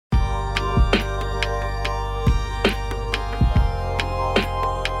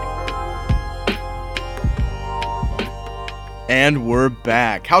And we're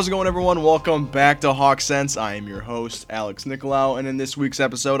back. How's it going, everyone? Welcome back to Hawk Sense. I am your host, Alex Nicolau, and in this week's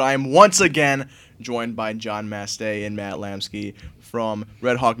episode, I am once again joined by John Mastay and Matt Lamsky from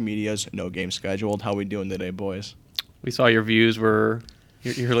Red Hawk Media's No Game Scheduled. How we doing today, boys? We saw your views were,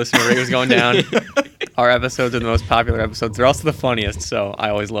 your listener rate was going down. Our episodes are the most popular episodes. They're also the funniest, so I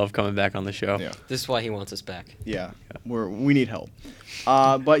always love coming back on the show. Yeah. This is why he wants us back. Yeah, we need help.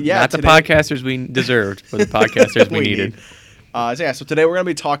 But yeah, Not the podcasters we deserved, but the podcasters we needed. So today we're going to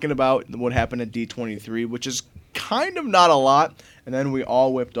be talking about what happened at D23, which is kind of not a lot. And then we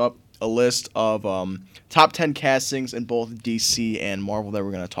all whipped up a list of top 10 castings in both DC and Marvel that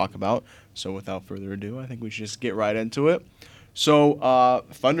we're going to talk about. So without further ado, I think we should just get right into it. So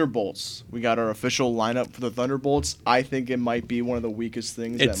Thunderbolts. We got our official lineup for the Thunderbolts. I think it might be one of the weakest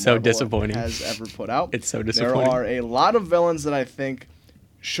things that so Marvel disappointing. has ever put out. It's so disappointing. There are a lot of villains that I think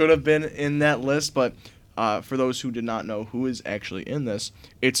should have been in that list, but for those who did not know who is actually in this,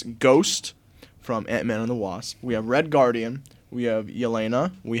 it's Ghost from Ant-Man and the Wasp. We have Red Guardian. We have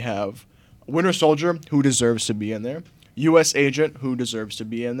Yelena. We have Winter Soldier, who deserves to be in there. U.S. Agent, who deserves to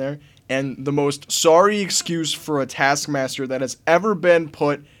be in there. And the most sorry excuse for a Taskmaster that has ever been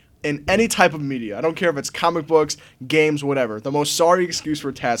put in any type of media. I don't care if it's comic books, games, whatever. The most sorry excuse for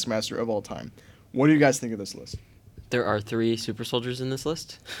a Taskmaster of all time. What do you guys think of this list? There are 3 super soldiers in this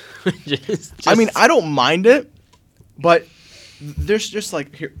list. I mean, I don't mind it, but there's just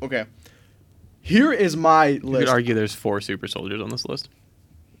like here. Okay, here is my list. You could argue there's 4 super soldiers on this list.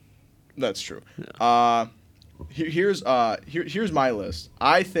 That's true. Yeah. Here's my list.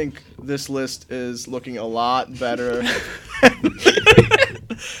 I think this list is looking a lot better.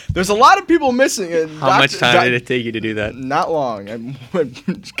 There's a lot of people missing. And How much time did it take you to do that? Not long. I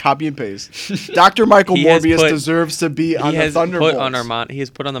went copy and paste. Dr. Michael Morbius deserves to be on the Thunderbolts. He has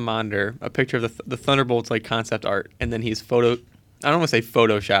put on the monitor a picture of the Thunderbolts like concept art, and then he's I don't want to say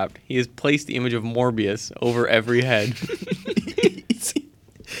photoshopped. He has placed the image of Morbius over every head.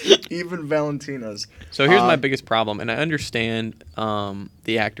 Even Valentina's. So here's my biggest problem, and I understand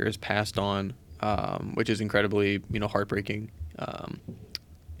the actor has passed on, which is incredibly heartbreaking.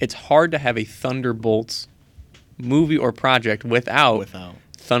 It's hard to have a Thunderbolts movie or project without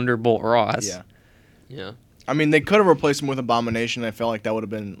Thunderbolt Ross. Yeah. Yeah. I mean, they could have replaced him with Abomination. I felt like that would have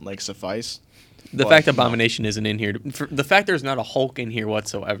been suffice. The fact Abomination isn't in here, the fact there's not a Hulk in here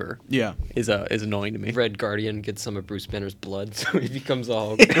whatsoever, is annoying to me. Red Guardian gets some of Bruce Banner's blood, so he becomes a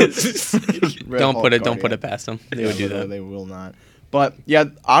Hulk. Don't put it past them. They would do that. They will not. But yeah,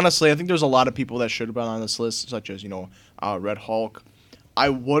 honestly, I think there's a lot of people that should have been on this list, such as Red Hulk. I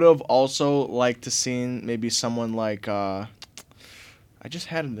would have also liked to seen maybe someone like I just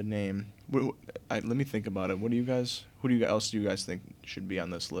had the name. Let me think about it. Who do you guys think should be on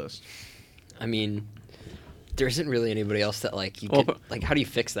this list? I mean, there isn't really anybody else that how do you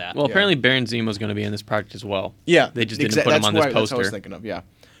fix that? Well, apparently Baron Zemo's going to be in this project as well. Yeah, they just didn't put him on this poster. That's what I was thinking of. Yeah,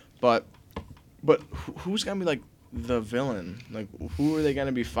 but who's going to be like the villain? Like, who are they going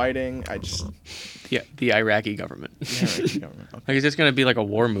to be fighting? The Iraqi government. Okay. Like, it's just going to be like a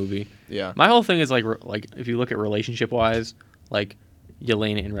war movie. Yeah. My whole thing is like if you look at relationship wise, like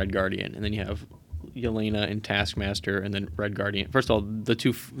Yelena and Red Guardian, and then you have Yelena and Taskmaster, and then Red Guardian. First of all,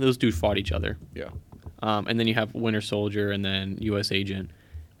 those two fought each other. Yeah. And then you have Winter Soldier, and then U.S. Agent,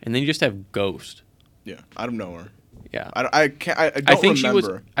 and then you just have Ghost. Yeah, out of nowhere. Yeah. I don't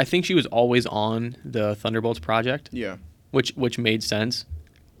remember. I think she was always on the Thunderbolts project. Yeah. Which made sense.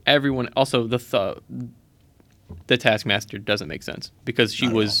 Everyone also the Taskmaster doesn't make sense because she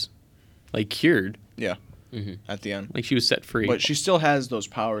was cured. Yeah. Mm-hmm. At the end, like she was set free, but she still has those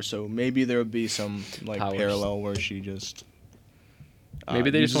powers. So maybe there would be some powers. Parallel where she just maybe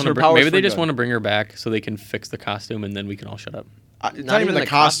they just want to bring her back so they can fix the costume and then we can all shut up. It's not even the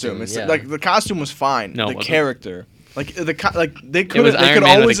costume. It's like the costume was fine. No, the character, they could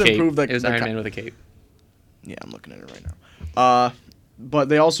always improve. It was Iron Man with a cape. Yeah, I'm looking at it right now. But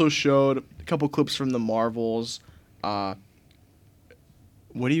they also showed a couple clips from the Marvels.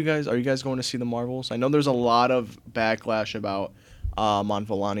 Are you guys going to see the Marvels? I know there's a lot of backlash about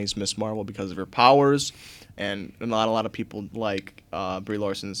Monvalani's Miss Marvel because of her powers, and not a lot of people like Brie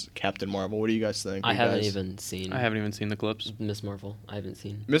Larson's Captain Marvel. What do you guys think? I haven't even seen the clips. Miss Marvel. I haven't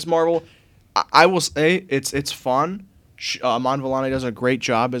seen Miss Marvel. I will say it's fun. Monvalani does a great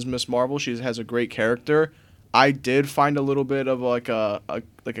job as Miss Marvel. She has a great character. I did find a little bit of a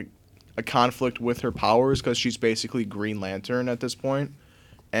conflict with her powers because she's basically Green Lantern at this point.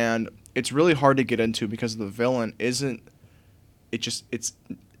 And it's really hard to get into because the villain isn't that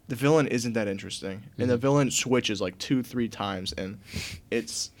interesting. Mm-hmm. And the villain switches like 2-3 times and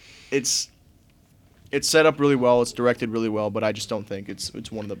it's it's set up really well. It's directed really well, but I just don't think it's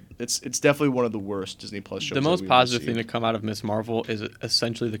one of the it's definitely one of the worst Disney Plus shows. The that most we've positive thing received. to come out of Miss Marvel is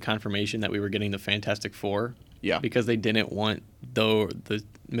essentially the confirmation that we were getting the Fantastic Four. Yeah. Because they didn't want the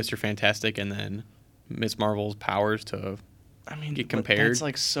Mr. Fantastic and then Miss Marvel's powers to get but compared. That's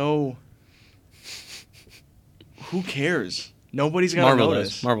like so. Who cares? Nobody's gonna Marvel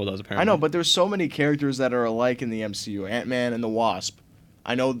notice. does. Marvel does apparently. I know, but there's so many characters that are alike in the MCU. Ant-Man and the Wasp.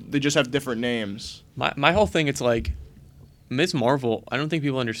 I know they just have different names. My whole thing, it's like Miss Marvel. I don't think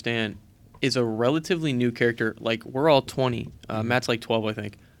people understand is a relatively new character. Like we're all 20. Matt's like 12, I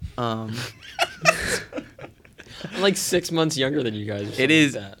think. I'm like 6 months younger than you guys. Or something It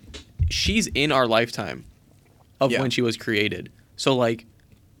is. Like that. She's in our lifetime of Yeah. when she was created. So like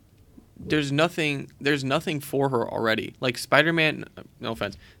there's nothing for her already. Like Spider-Man, no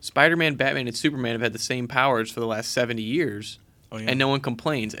offense, Spider-Man, Batman, and Superman have had the same powers for the last 70 years. Oh, yeah. And no one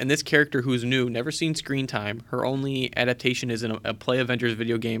complains. And this character who's new, never seen screen time, her only adaptation is in a Play Avengers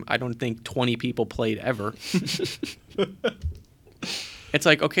video game I don't think 20 people played ever. It's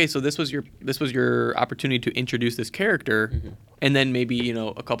like, okay, so this was your opportunity to introduce this character, and then maybe,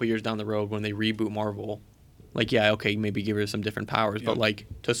 a couple years down the road when they reboot Marvel, like, yeah, okay, maybe give her some different powers. But, like,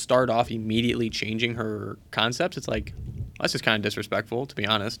 to start off immediately changing her concepts, it's like, that's just kind of disrespectful, to be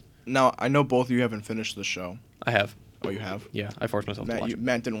honest. Now, I know both of you haven't finished the show. I have. Oh, you have? Yeah, I forced myself to watch it.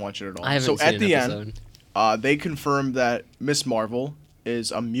 Matt didn't watch it at all. I haven't so seen at an the episode. end, they confirmed that Miss Marvel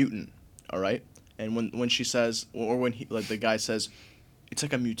is a mutant, all right? And when she says, or when the guy says, it's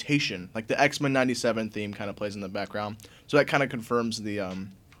like a mutation. Like the X-Men 97 theme kind of plays in the background. So that kind of confirms the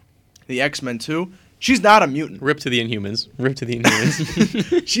X-Men too. She's not a mutant. Rip to the Inhumans. Rip to the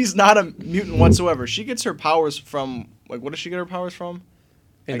Inhumans. She's not a mutant whatsoever. She gets her powers from, like, what does she get her powers from?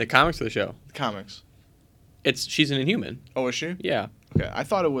 In the comics of the show. The comics. She's an Inhuman. Oh, is she? Yeah. Okay, I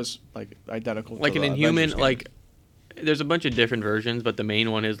thought it was, like, identical Like to an the Inhuman, Avengers game. like, there's a bunch of different versions, but the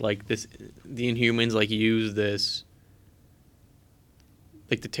main one is, like, the Inhumans, like, use this,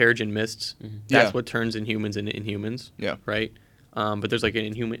 like, the Terrigen mists. That's Yeah. what turns Inhumans into Inhumans. Yeah. Right? But there's, like, a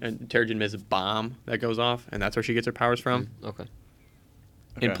Terrigen mist bomb that goes off, and that's where she gets her powers from. Okay.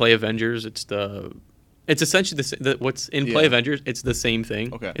 In Okay. Play Avengers, it's essentially what's in Play Yeah. Avengers. It's the same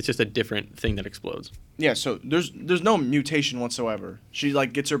thing. Okay. It's just a different thing that explodes. Yeah, so there's no mutation whatsoever. She,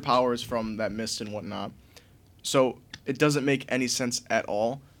 like, gets her powers from that mist and whatnot. So it doesn't make any sense at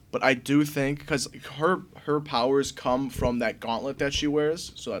all. But I do think, because her powers come from that gauntlet that she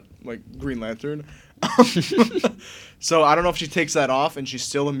wears, so that, like, Green Lantern. So I don't know if she takes that off and she's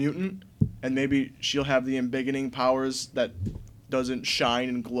still a mutant, and maybe she'll have the embiggening powers that doesn't shine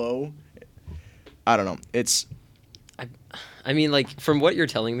and glow. I don't know. I mean, like, from what you're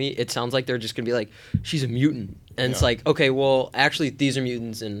telling me, it sounds like they're just going to be like, she's a mutant. And it's Yeah. like, okay, well, actually, these are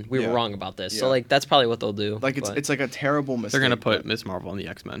mutants, and we Yeah. were wrong about this. Yeah. So, like, that's probably what they'll do. Like, but- it's like a terrible mistake. They're gonna put but- Miss Marvel on the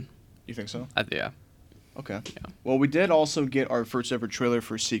X-Men. You think so? Yeah. Okay. Yeah. Well, we did also get our first ever trailer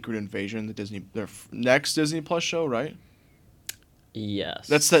for Secret Invasion, their next Disney Plus show, right? Yes.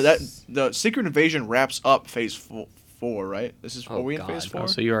 The Secret Invasion wraps up Phase 4, right? This is Oh, are we in God. Phase 4? Oh,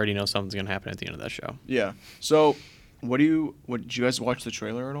 so you already know something's gonna happen at the end of that show. Yeah. So, did you guys watch the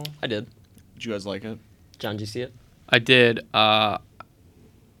trailer at all? I did. Did you guys like it? John, did you see it? I did. I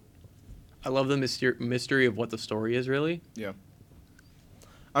love the mystery of what the story is. Really,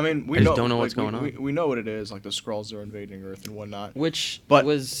 I mean, we I just know, don't know like, what's going on. We know what it is. Like the Skrulls are invading Earth and whatnot. Which But-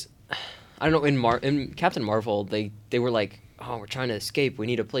 was, I don't know, in Captain Marvel, they were like, oh, we're trying to escape. We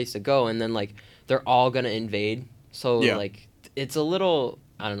need a place to go. And then, like, they're all going to invade. So, Yeah. like, it's a little,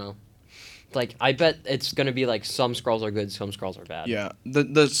 I don't know. Like, I bet it's going to be like some Skrulls are good, some Skrulls are bad. Yeah. The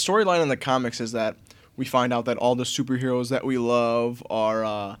storyline in the comics is that we find out that all the superheroes that we love are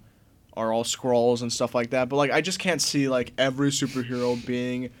all Skrulls and stuff like that. But, like, I just can't see, like, every superhero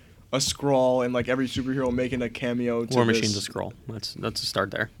being a Skrull and, like, every superhero making a cameo to War this. Machine's a Skrull. That's a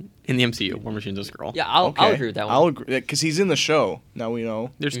start there. In the MCU, War Machine's a Skrull. Yeah, I'll Okay. agree with that one. I'll agree because he's in the show. Now we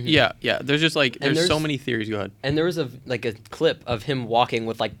know. There's yeah. There's just like And there's so there's- many theories. Go ahead. And there was a clip of him walking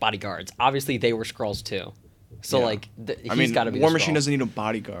with, like, bodyguards. Obviously, they were Skrulls, too. So, Yeah. like, I he's mean, got to be War a Machine Skrull. doesn't need a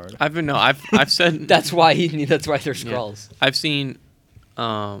bodyguard. I've said That's why they're Skrulls. I've seen.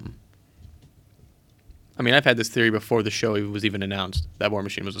 I mean, I've had this theory before the show was even announced that War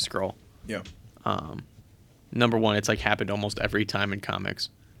Machine was a Skrull. Yeah. Number one, it's like happened almost every time in comics.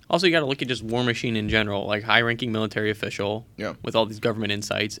 Also, you got to look at just War Machine in general, like high-ranking military official Yeah. with all these government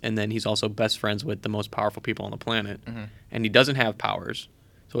insights, and then he's also best friends with the most powerful people on the planet, Mm-hmm. and he doesn't have powers,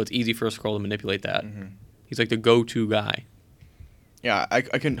 so it's easy for a Skrull to manipulate that. Mm-hmm. He's like the go-to guy. Yeah, I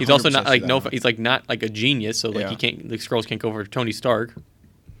can. He's also 100% not see like that. he's like not like a genius, so like Yeah. he can't. The Skrulls can't go over to Tony Stark.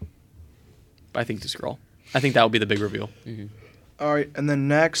 I think the Skrull. I think that will be the big reveal. All right, and then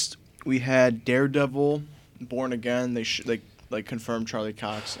next we had Daredevil, Born Again. They confirmed Charlie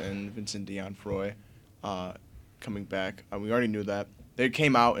Cox and Vincent D'Onofrio coming back. We already knew that. They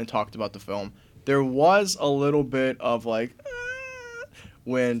came out and talked about the film. There was a little bit of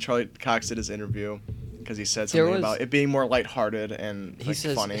when Charlie Cox did his interview, because he said something about it being more lighthearted and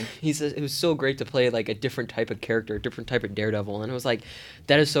funny. He says it was so great to play like a different type of character, a different type of Daredevil, and it was like,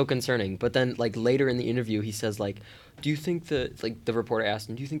 that is so concerning. But then like later in the interview, he says like, do you think that, like, the reporter asked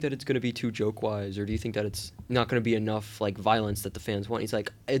him, do you think that it's going to be too joke-wise, or do you think that it's not going to be enough like violence that the fans want? He's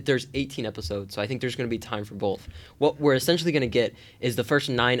like, there's 18 episodes, so I think there's going to be time for both. What we're essentially going to get is the first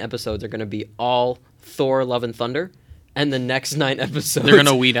 9 episodes are going to be all Thor: Love and Thunder, and the next 9 episodes They're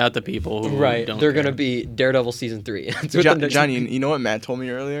gonna weed out the people who right. don't They're care. gonna be Daredevil season 3. John, you know what Matt told me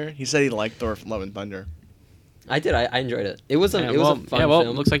earlier? He said he liked Thor: Love and Thunder. I did. I enjoyed it. It was a Yeah, it was a fun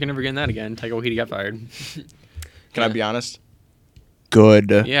film. looks like you're never getting that again. Taika Waititi got fired. Can I be honest?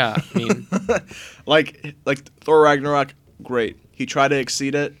 Good. Yeah, I mean, like Thor Ragnarok, great. He tried to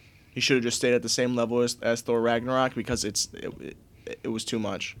exceed it. He should have just stayed at the same level as Thor Ragnarok, because it was too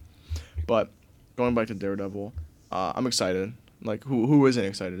much. But going back to Daredevil, I'm excited. Like, who isn't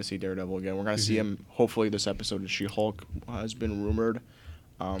excited to see Daredevil again? We're gonna see him hopefully this episode of She-Hulk has been rumored.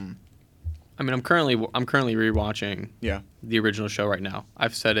 I mean, I'm currently rewatching Yeah. the original show right now.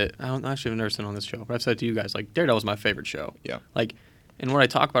 I've said it. I don't actually have never said it on this show, but I've said it to you guys. Like, Daredevil's my favorite show. Yeah. Like, and what I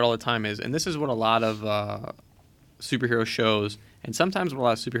talk about all the time is, and this is what a lot of superhero shows, and sometimes what a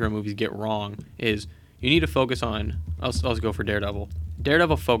lot of superhero movies get wrong, is you need to focus on. I'll go for Daredevil.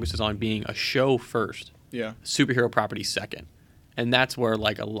 Daredevil focuses on being a show first. Yeah. Superhero property second. And that's where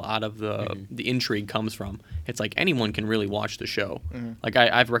like a lot of the intrigue comes from. It's like anyone can really watch the show. Like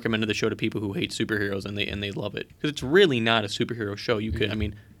I've recommended the show to people who hate superheroes and they love it, because it's really not a superhero show. You could I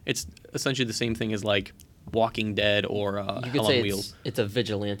mean, it's essentially the same thing as like Walking Dead or You could Hell say on Wheels. it's a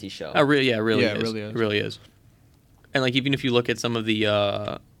vigilante show. Oh, really? Yeah, it really Yeah, is. it really is. It really is. And like even if you look at some of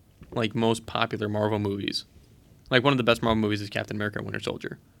the like most popular Marvel movies, like one of the best Marvel movies is Captain America: Winter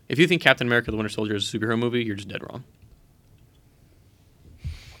Soldier. If you think Captain America: The Winter Soldier is a superhero movie, you're just dead wrong.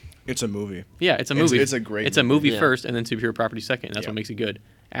 It's a movie. Yeah, it's a movie. It's a great It's a movie Yeah. first, and then superhero property second. That's what makes it good.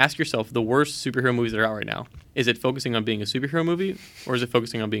 Ask yourself, the worst superhero movies that are out right now, is it focusing on being a superhero movie, or is it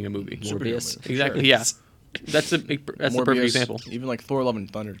focusing on being a movie? Morbius. Exactly, yeah. That's the perfect Morbius, example. Even like Thor: Love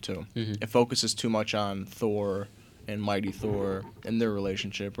and Thunder too. It focuses too much on Thor and Mighty Thor and their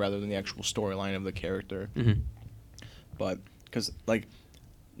relationship rather than the actual storyline of the character. But because like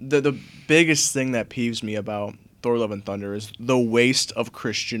the biggest thing that peeves me about Thor: Love and Thunder is the waste of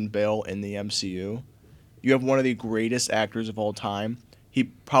Christian Bale in the MCU. You have one of the greatest actors of all time. He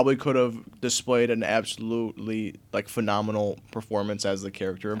probably could have displayed an absolutely like phenomenal performance as the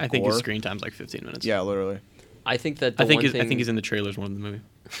character of I think Gorr. his screen time's like 15 minutes. Yeah, literally. I think that I think he's in the trailers more than the movie.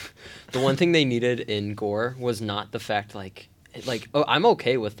 the one thing they needed in Gorr was not the fact like oh, I'm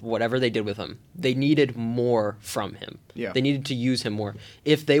okay with whatever they did with him. They needed more from him. Yeah. They needed to use him more.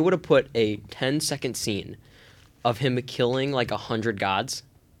 If they would have put a 10-second scene of him killing like 100 gods,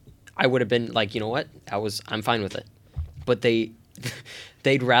 I would have been like, you know what? I'm fine with it. But they'd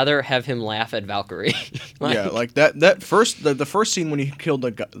rather have him laugh at Valkyrie. Yeah, like that first the first scene when he killed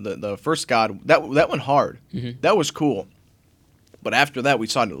the first god, that went hard. That was cool. But after that, we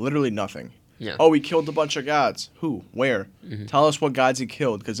saw literally nothing. Yeah. Oh, he killed a bunch of gods. Who? Where? Tell us what gods he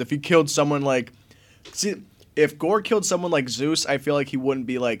killed. Because if he killed someone like, if Gorr killed someone like Zeus, I feel like he wouldn't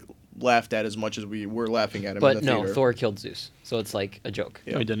be like laughed at as much as we were laughing at him. But in the no, theater. Thor killed Zeus, so it's like a joke.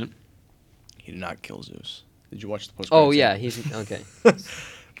 Yeah. No, he didn't. He did not kill Zeus. Did you watch the post? Oh yeah, he's okay.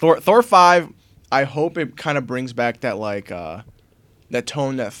 Thor 5, I hope it kind of brings back that like that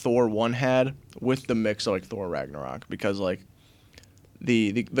tone that Thor 1 had with the mix of like Thor Ragnarok, because like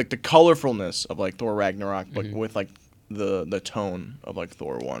the colorfulness of like Thor Ragnarok, but with like the tone of like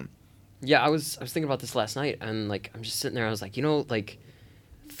Thor 1. Yeah, I was thinking about this last night, and like I'm just sitting there. I was like, you know, like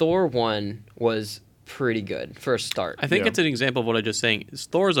Thor 1 was pretty good for a start. I think Yeah. it's an example of what I just saying.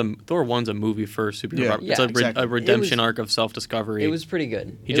 Thor 1's a movie first superhero. Yeah. It's Yeah, exactly. a redemption It was- arc of self-discovery. It was pretty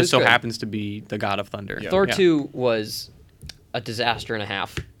good. He It just was so good. happens to be the God of Thunder. Yeah. Thor 2 was a disaster and a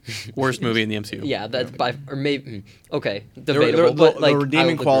half. Worst movie in the MCU. Yeah, that's by or maybe okay, The debatable. But like the I redeeming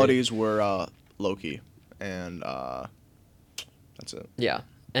will agree. qualities were Loki, and that's it. Yeah,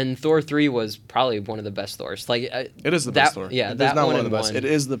 and Thor 3 was probably one of the best Thors. Like It is the that, best Thor. Yeah, It's that not one one of the and best. one. It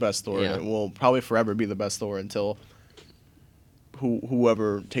is the best Thor, Yeah. and it will probably forever be the best Thor until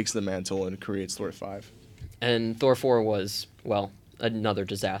whoever takes the mantle and creates Thor 5. And Thor 4 was, well, another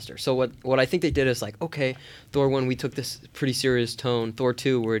disaster. So what I think they did is like, okay, Thor 1, we took this pretty serious tone. Thor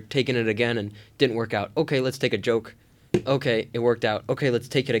 2, we're taking it again and didn't work out. Okay, let's take a joke. Okay, it worked out. Okay, let's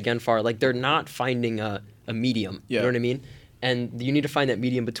take it again far. Like, they're not finding a medium. Yeah. You know what I mean? And you need to find that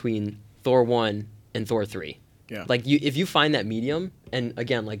medium between Thor 1 and Thor 3. Yeah. Like, if you find that medium, and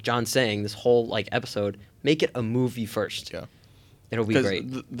again, like John's saying, this whole, like, episode, make it a movie first. Yeah. It'll be 'Cause great.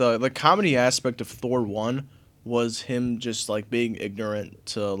 the comedy aspect of Thor 1 was him just like being ignorant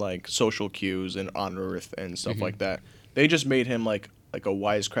to like social cues and on Earth and stuff like that. They just made him like a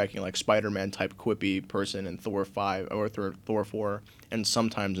wisecracking like Spider-Man type quippy person in Thor 5 or Thor 4 and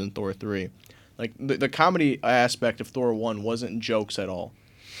sometimes in Thor 3. Like the comedy aspect of Thor 1 wasn't jokes at all.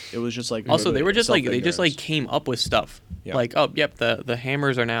 It was just like Also, they were just like self-ignorance. came up with stuff. Yeah. Like, oh, yep, the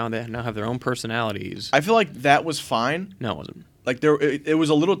hammers they now have their own personalities. I feel like that was fine. No, it wasn't. Like it was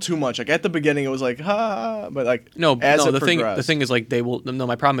a little too much. Like at the beginning, it was like ha, but like as it the progressed, thing is like they will. No,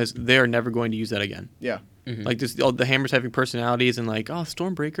 my problem is they are never going to use that again. yeah, Like this, the hammers having personalities and like, oh,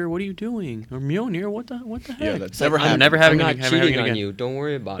 Stormbreaker, what are you doing? Or Mjolnir, what the heck? yeah, that's It's never like, happened. never I'm having not it, never having cheating it on again. you. Don't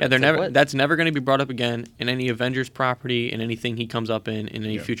worry about it. Yeah, they're It's like, never. what? That's never going to be brought up again in any Avengers property, in anything he comes up in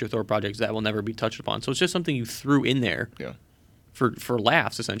any Yeah. future Thor projects. That will never be touched upon. So it's just something you threw in there. Yeah. For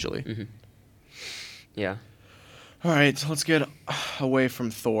laughs, essentially. Yeah. All right, so let's get away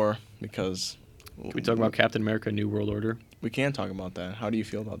from Thor because Can we talk about Captain America: New World Order? we can talk about that. How do you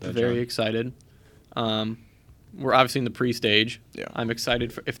feel about that? Very John? excited. We're obviously in the pre-stage. Yeah. I'm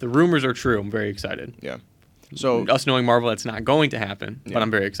excited. If the rumors are true, I'm very excited. Yeah. So Us knowing Marvel, that's not going to happen, Yeah. but I'm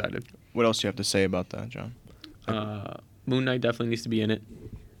very excited. what else do you have to say about that, John? Moon Knight definitely needs to be in it.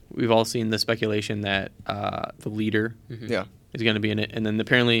 We've all seen the speculation that the leader Yeah. is going to be in it, and then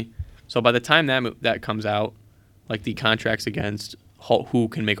apparently, so by the time that comes out, like the contracts against Hulk, who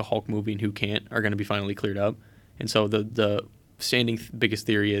can make a Hulk movie and who can't are going to be finally cleared up, and so the standing biggest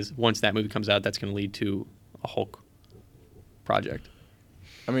theory is once that movie comes out, that's going to lead to a Hulk project.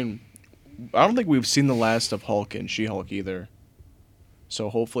 I mean, I don't think we've seen the last of Hulk and She-Hulk either. So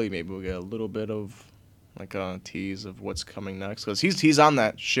hopefully, maybe we'll get a little bit of like a tease of what's coming next because he's on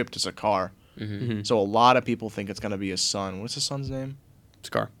that ship to Sakaar. Mm-hmm. So a lot of people think it's gonna be his son. What's his son's name?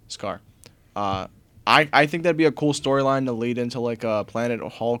 Scar. Scar. I think that'd be a cool storyline to lead into like a Planet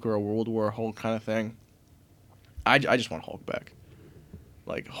Hulk or a World War Hulk kind of thing. I just want Hulk back.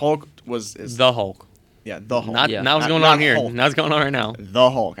 Like Hulk is The Hulk. yeah the Hulk. Not Yeah. what's Not- going not on here. Hulk. Not what's going on right now. The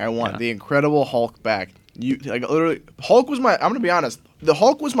Hulk. I want Yeah. the Incredible Hulk back. You like literally Hulk was my. I'm gonna be honest. The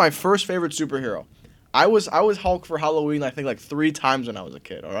Hulk was my first favorite superhero. I was Hulk for Halloween. I think like 3 times when I was a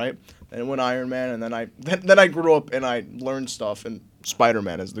kid. All right. Then went Iron Man, and then I grew up and I learned stuff. And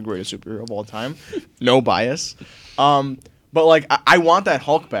Spider-Man is the greatest superhero of all time. No bias. But like I want that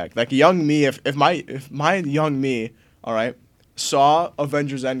Hulk back. Like young me. If my young me, all right, saw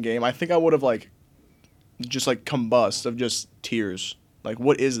Avengers Endgame, I think I would have like just like combust of just tears. Like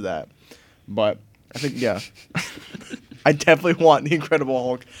what is that? But I think yeah, I definitely want the Incredible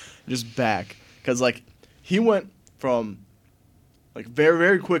Hulk just back because like he went from like very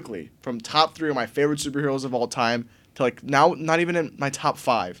very quickly from top 3 of my favorite superheroes of all time to like now not even in my top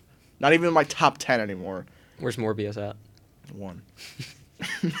 5, not even in my top 10 anymore. Where's Morbius at? 1.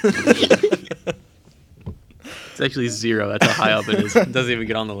 It's actually 0. That's how high up it is. It doesn't even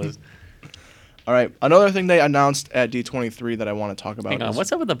get on the list. All right, another thing they announced at D23 that I want to talk about. Hang on. is-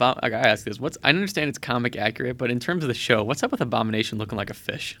 What's up with I gotta ask this. I understand it's comic accurate, but in terms of the show, what's up with Abomination looking like a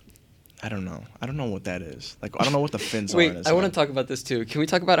fish? I don't know. I don't know what that is. Like I don't know what the fins are. Wait, in his I want to head. talk about this too. Can we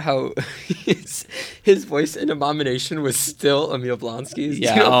talk about how his voice in Abomination was still Emil Blonsky's? Do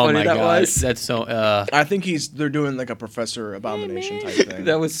you know how oh funny my that god. was? That's so. I think they're doing like a Professor Abomination type thing.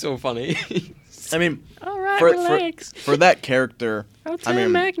 That was so funny. I mean, All right, for that character, I'll I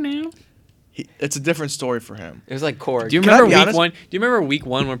mean, back now. it's a different story for him. It was like Korg. Do you Can I remember be week honest? 1? Do you remember week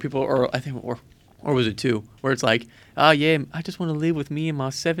 1 where people, or was it 2, where it's like, oh yeah, I just want to live with me and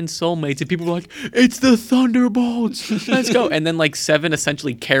my 7 soulmates, and people were like, it's the Thunderbolts, let's go, and then like 7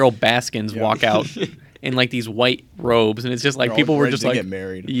 essentially Carol Baskins Yeah. walk out in like these white robes, and it's just like They're all people were ready just to like, get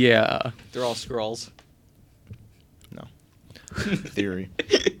married. yeah, They're all Skrulls. No theory.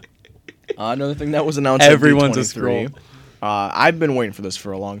 Another thing that was announced. Everyone's a at D23, Skrull. I've been waiting for this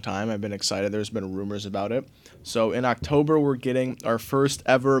for a long time. I've been excited. There's been rumors about it. So in October, we're getting our first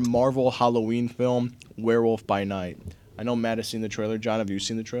ever Marvel Halloween film, Werewolf by Night. I know Matt has seen the trailer. John, have you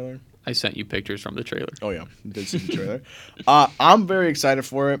seen the trailer? I sent you pictures from the trailer. Oh yeah, you did see the trailer. I'm very excited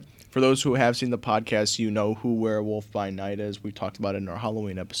for it. For those who have seen the podcast, you know who Werewolf by Night is. We talked about it in our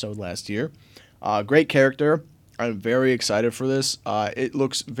Halloween episode last year. Great character. I'm very excited for this. It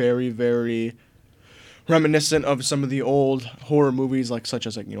looks very, very reminiscent of some of the old horror movies, such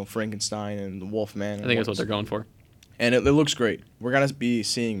as Frankenstein and the Wolfman. I think that's what they're going for. And it looks great. We're gonna be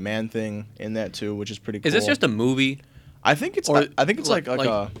seeing Man-Thing in that too, which is pretty cool. Is this just a movie? I think it's. Or I think it's like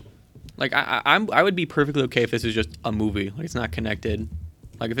a. Like I would be perfectly okay if this is just a movie. Like it's not connected.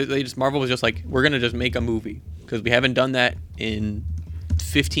 Like if Marvel was just like, we're gonna just make a movie because we haven't done that in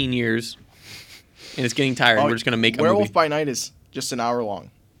 15 years, and it's getting tired. We're just gonna make a movie. Werewolf by Night is just an hour long.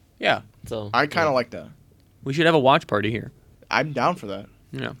 Yeah. So I kind of like that. We should have a watch party here. I'm down for that.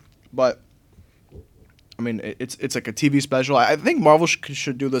 Yeah. But I mean, it's like a TV special. I think Marvel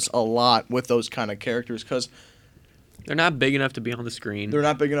should do this a lot with those kind of characters because they're not big enough to be on the screen. they're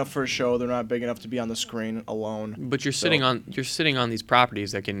not big enough for a show. They're not big enough to be on the screen alone. But you're sitting on these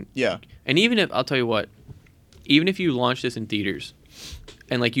properties that can. Yeah. And even if I'll tell you what, even if you launch this in theaters,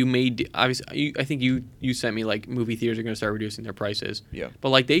 and like you made obviously, I think you sent me like movie theaters are going to start reducing their prices. Yeah. But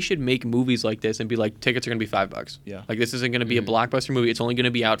like they should make movies like this and be like tickets are going to be $5. Yeah. Like this isn't going to be a blockbuster movie. It's only going to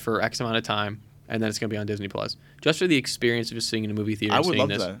be out for X amount of time. And then it's going to be on Disney Plus. Just for the experience of just sitting in a movie theater. I would love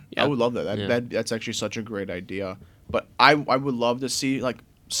this. that. Yeah. I would love that. That's actually such a great idea. But I would love to see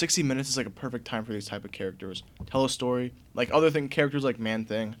 60 minutes is like a perfect time for these type of characters. Tell a story, like other characters like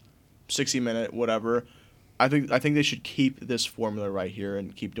Man-Thing, 60-minute whatever. I think they should keep this formula right here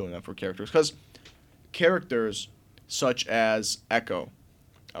and keep doing that for characters because characters such as Echo,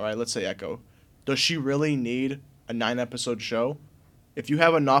 all right, let's say Echo, does she really need a 9-episode show? If you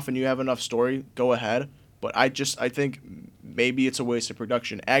have enough and you have enough story, go ahead. But I think maybe it's a waste of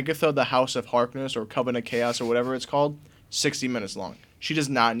production. Agatha, the House of Harkness, or Covenant of Chaos, or whatever it's called, 60 minutes long. She does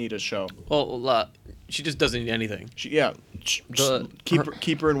not need a show. Well, she just doesn't need anything. Keep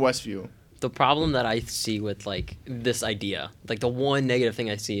her in Westview. The problem that I see with like this idea, like the one negative thing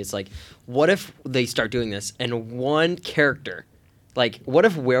I see is like, what if they start doing this and one character, like what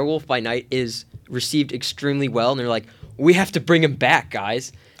if Werewolf by Night is received extremely well and they're like, we have to bring him back,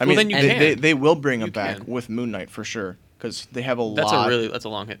 guys. I mean, then they will bring him You back can. with Moon Knight for sure because they have a That's lot. a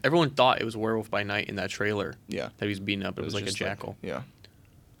long hit. Everyone thought it was Werewolf by Night in that trailer. Yeah. That he was beaten up. It was like a just jackal. Yeah.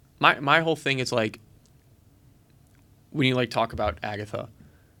 My whole thing is like, when you like talk about Agatha,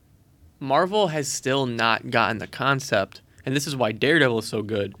 Marvel has still not gotten the concept, and this is why Daredevil is so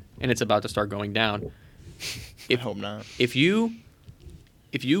good, and it's about to start going down. I hope not. If you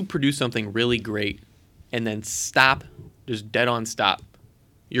produce something really great and then stop, just dead on stop,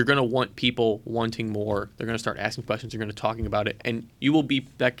 you're going to want people wanting more. They're going to start asking questions. They're going to talking about it. And you will be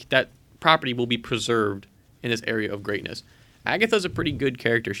that property will be preserved in this area of greatness. Agatha's a pretty good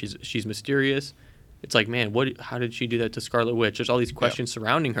character. She's mysterious. It's like, man, how did she do that to Scarlet Witch? There's all these questions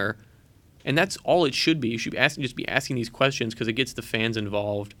surrounding her. And that's all it should be. You should be asking these questions because it gets the fans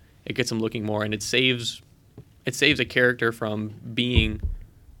involved. It gets them looking more, and it saves a character from being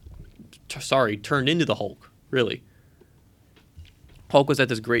turned into the Hulk, really. Hulk was at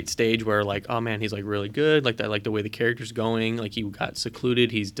this great stage where, like, oh man, he's like really good. Like, I like the way the character's going. Like, he got secluded.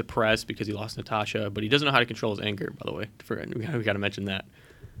 He's depressed because he lost Natasha, but he doesn't know how to control his anger. By the way, we got to mention that.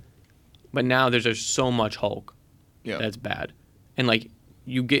 But now there's just so much Hulk that's bad, and like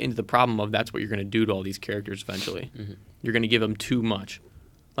you get into the problem of that's what you're going to do to all these characters eventually. Mm-hmm. You're going to give them too much.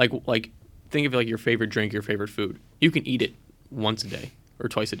 Like think of like your favorite drink, your favorite food. You can eat it once a day or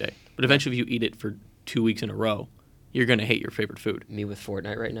twice a day, but eventually if you eat it for 2 weeks in a row, you're going to hate your favorite food. Me with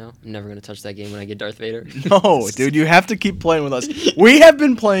Fortnite right now. I'm never going to touch that game when I get Darth Vader. No, dude, you have to keep playing with us. We have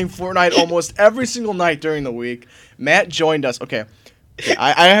been playing Fortnite almost every single night during the week. Matt joined us. Okay,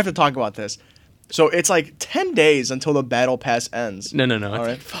 I have to talk about this. So it's like 10 days until the battle pass ends. No. All It's right.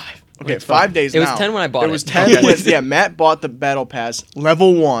 like 5. Okay, 5 days It now. was 10 when I bought it. It was 10 Matt bought the battle pass,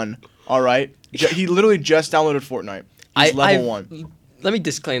 level 1, all right? He literally just downloaded Fortnite. He's level 1. Let me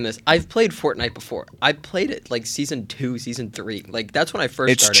disclaim this. I've played Fortnite before. I played it like season 2, season 3. Like that's when I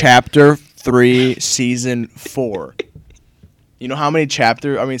first started. It's chapter 3, season 4. You know how many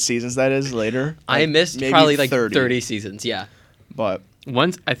seasons that is later? I missed maybe probably like 30 seasons, yeah. But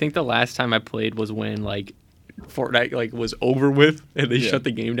Once, I think the last time I played was when like Fortnite like was over with and they shut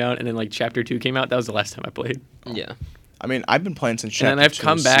the game down, and then like chapter 2 came out. That was the last time I played. Yeah. I mean, I've been playing since chapter 2. And then I've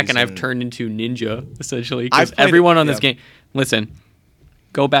come back and I've turned into ninja essentially I've because played everyone it- on this yeah. game. Listen,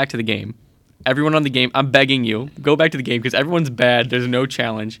 go back to the game. Everyone on the game, I'm begging you, go back to the game because everyone's bad. There's no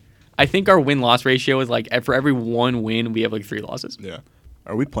challenge. I think our win-loss ratio is like for every one win, we have like 3 losses. Yeah.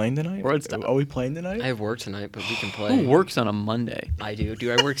 Are we playing tonight? Or it's done. Are we playing tonight? I have work tonight, but we can play. Who works on a Monday? I do.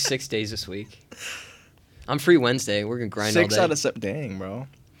 Dude, I work 6 days this week. I'm free Wednesday. We're going to grind 6 all out day. of 7. Dang, bro.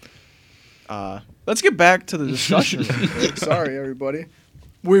 Let's get back to the discussion. Sorry, everybody.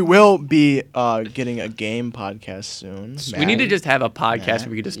 We will be getting a game podcast soon. We need to Matt. just have a podcast Matt. where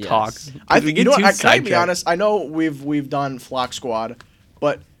we can just Yes. talk. I We think get you know too what, can I be sidetracked. honest? I know we've done Flock Squad,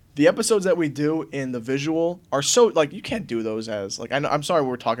 but the episodes that we do in the visual are so like you can't do those as like I'm sorry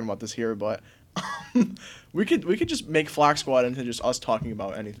we're talking about this here, but we could just make Flock Squad into just us talking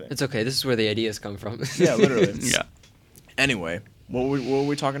about anything. It's okay. This is where the ideas come from. Yeah, literally. Yeah. Anyway, what were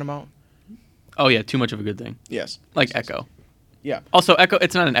we talking about? Oh yeah, too much of a good thing. Yes. Like Echo. Yeah. Also, Echo.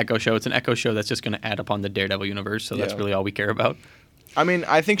 It's not an Echo show. It's an Echo show that's just going to add upon the Daredevil universe. So that's Yeah. really all we care about. I mean,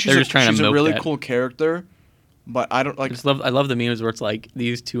 I think They're just trying to she's a milk really that. cool character, but I don't like. I love the memes where it's like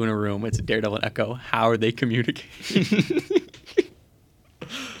these two in a room. It's Daredevil and Echo. How are they communicating?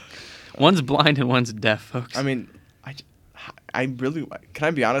 One's blind and one's deaf, folks. I mean, I really can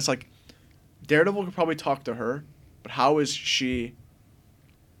I be honest? Like, Daredevil could probably talk to her, but how is she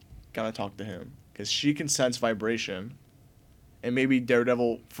gonna talk to him? Because she can sense vibration, and maybe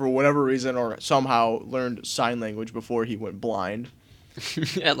Daredevil, for whatever reason or somehow, learned sign language before he went blind.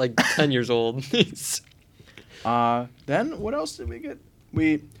 At like 10 years old. Then what else did we get?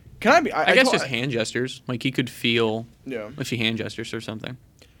 Can I be? I guess just hand gestures. Like he could feel Yeah. if she hand gestures or something.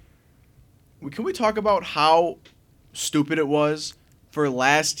 Can we talk about how stupid it was for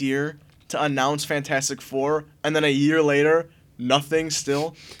last year to announce Fantastic Four and then a year later nothing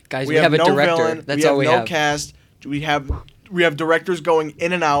still? Guys, we have a no director. villain, That's we have all we no have. cast. We have directors going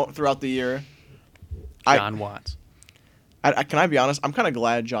in and out throughout the year. John Watts. Can I be honest? I'm kind of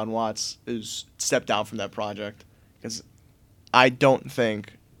glad John Watts is stepped down from that project because I don't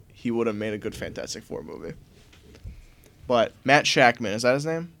think he would have made a good Fantastic Four movie. But Matt Shackman, is that his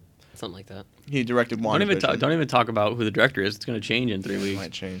name? Something like that. He directed Don't even, WandaVision. don't even talk about who the director is. It's going to change in 3 It weeks.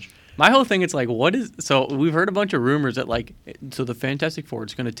 might change. My whole thing, it's like, what is... So we've heard a bunch of rumors that, like... So the Fantastic Four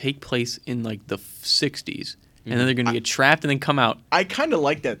is going to take place in, like, the 60s. And then they're going to get trapped and then come out. I kind of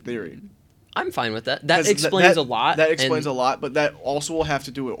like that theory. I'm fine with that. That 'Cause explains a lot. That explains and a lot, but that also will have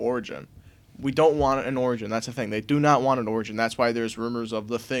to do with origin. We don't want an origin. That's the thing. They do not want an origin. That's why there's rumors of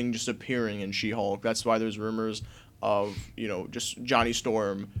the Thing just appearing in She-Hulk. That's why there's rumors of, just Johnny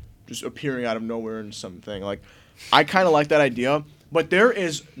Storm just appearing out of nowhere in something. Like, I kind of like that idea, but there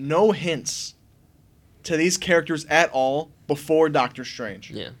is no hints to these characters at all before Doctor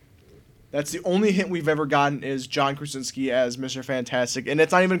Strange. Yeah. That's the only hint we've ever gotten is John Krasinski as Mr. Fantastic, and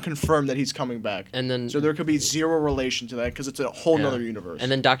it's not even confirmed that he's coming back. And then So there could be zero relation to that because it's a whole Yeah. nother universe. And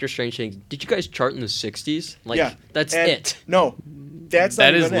then Doctor Strange saying, "Did you guys chart in the 60s?" Like Yeah. that's And- it. No, that's not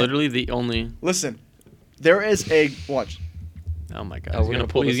That is even it. literally the only... Listen, there is a watch. Oh, my God. Oh, he's we're going gonna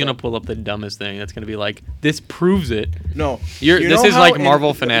to pull he's this gonna up. pull up the dumbest thing. That's going to be like, this proves it. No, This know is how like in-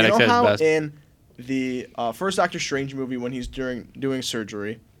 Marvel Fanatics you know at how best. in the first Doctor Strange movie when he's doing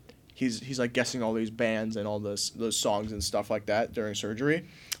surgery, he's like guessing all these bands and all those songs and stuff like that during surgery.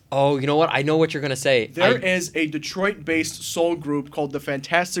 Oh, you know what? I know what you're gonna say. There is a Detroit-based soul group called the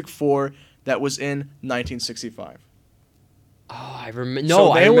Fantastic Four that was in 1965. Oh, I remember. So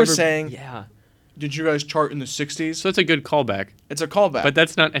No, I they were remember. saying- Yeah. Did you guys chart in the 60s? So it's a good callback. It's a callback. But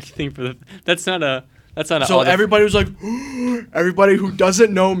that's not anything for the... That's not a... So everybody was like, everybody who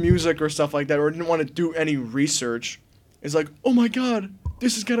doesn't know music or stuff like that or didn't want to do any research is like, oh my god,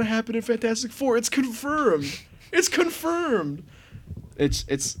 this is gonna happen in Fantastic Four. It's confirmed. It's confirmed.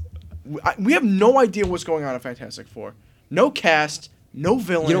 We have no idea what's going on in Fantastic Four. No cast, no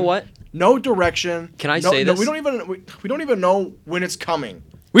villain. You know what? No direction. Can I no, say no, this? we don't even know when it's coming.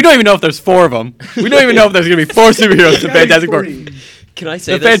 We don't even know if there's 4 of them. We don't even know if there's going to be 4 superheroes in Fantastic Four. Can I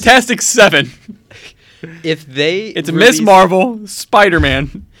say The this? Fantastic 7. If they It's release- Miss Marvel,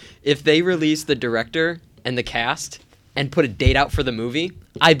 Spider-Man. If they release the director and the cast and put a date out for the movie,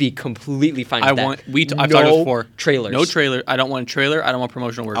 I'd be completely fine with I that. want... I've talked about before. trailers. No trailer. I don't want a trailer. I don't want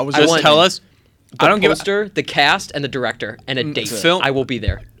promotional work. I was Just just tell thinking- us. The I don't give a... poster, the cast, and the director, and a date. Film- I will be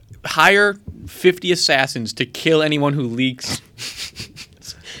there. Hire 50 assassins to kill anyone who leaks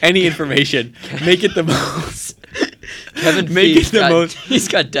any information. Make it the most... Kevin Make Feige's it the got, most... He's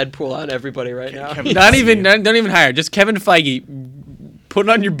got Deadpool on everybody right now. Kevin- Not even... Don't even hire. Just Kevin Feige. Put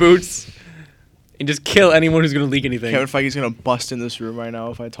on your boots and just kill anyone who's going to leak anything. Kevin Feige's gonna bust in this room right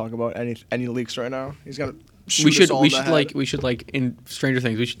now if I talk about any leaks right now. He's gonna shoot us all in the head. we should like in Stranger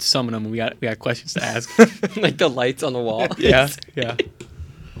Things we should summon them and we got questions to ask. Like the lights on the wall. yeah. What's Yeah.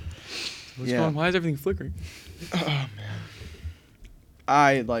 going on? Why is everything flickering?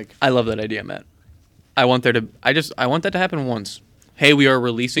 I like. I love that idea, Matt. I want that to happen once. Hey, we are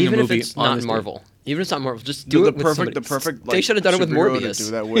releasing Even a if movie it's on not this Marvel. Even if it's not Marvel, just do the it with perfect. somebody. The perfect. They Like, should have done it with superhero Morbius. To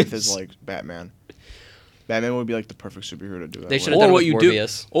do that with is like Batman. Batman would be like the perfect superhero to do that. They with. should've done Or it what with you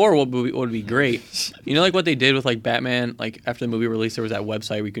Morbius. do, or what would be great. You know, like what they did with like Batman. Like after the movie released, there was that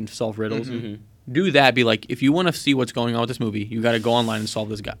website where you can solve riddles. Do that. Be like, if you want to see what's going on with this movie, you got to go online and solve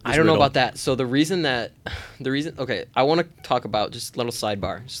this guy. I don't know about that. So the reason, okay, I want to talk about just a little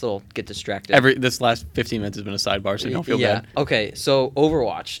sidebar, just a little get distracted. This last 15 minutes has been a sidebar, so don't feel bad. Okay, so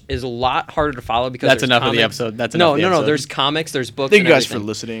Overwatch is a lot harder to follow because That's there's enough of the comics. episode. That's no, enough of the no, no. episode. There's comics, there's books. Thank you and guys for everything.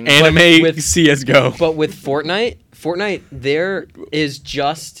 listening. Anime with- CS:GO. But with Fortnite, there is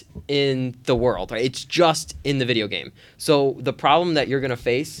just in the world, right? It's just in the video game. So the problem that you're gonna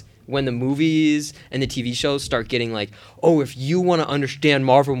face when the movies and the TV shows start getting like, oh, if you want to understand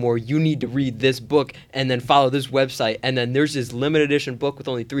Marvel more, you need to read this book and then follow this website. And then there's this limited edition book with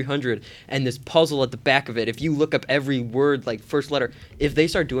only 300 and this puzzle at the back of it. If you look up every word, like first letter, if they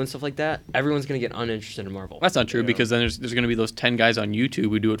start doing stuff like that, everyone's going to get uninterested in Marvel. That's not true Yeah. because then there's going to be those 10 guys on YouTube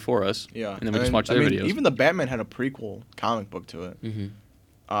who do it for us. Yeah, And then we just watch their videos. Even the Batman had a prequel comic book to it. Mm-hmm.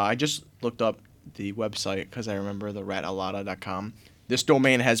 I just looked up the website because I remember the ratalada.com. This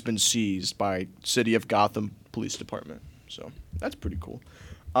domain has been seized by City of Gotham Police Department, so that's pretty cool.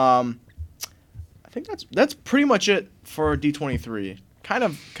 I think that's pretty much it for D23. Kind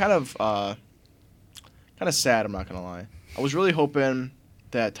of sad. I'm not gonna lie. I was really hoping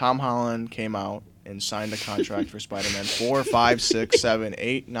that Tom Holland came out and signed a contract for Spider-Man 4, 5, 6, 7,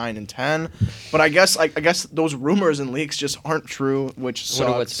 8, 9, and 10. But I guess those rumors and leaks just aren't true, which I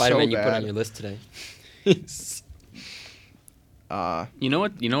wonder what sucks Spider-Man so you put on bad. your list today. You know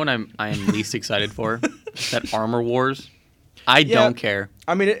what I am least excited for? That Armor Wars. I Yeah. don't care.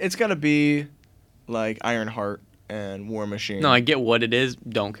 I mean, it's gonna be like Ironheart and War Machine. No, I get what it is.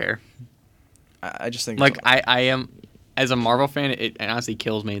 Don't care. I just think Like I am, as a Marvel fan, it honestly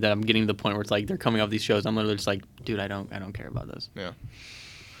kills me that I'm getting to the point where it's like they're coming off these shows. I'm literally just like, dude, I don't care about this. Yeah.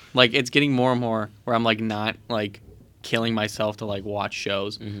 Like it's getting more and more where I'm like not like killing myself to like watch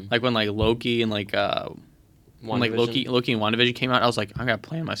shows. Mhm. Like when like Loki and like when like Loki and WandaVision came out, I was like, I gotta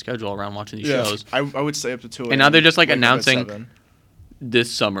plan my schedule around watching these shows. I would say up to 2 And now they're just, like, wake up at announcing- 7.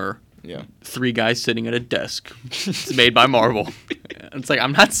 This summer, Yeah. 3 guys sitting at a desk. It's made by Marvel. It's like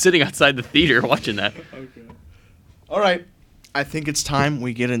I'm not sitting outside the theater watching that. Okay. All right. I think it's time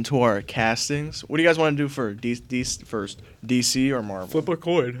we get into our castings. What do you guys want to do for first? DC or Marvel? a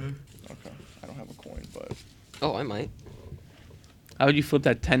coin. Okay. I don't have a coin, but Oh, I might. How would you flip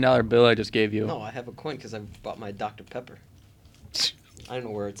that $10 bill I just gave you? No, I have a coin because I bought my Dr. Pepper. I don't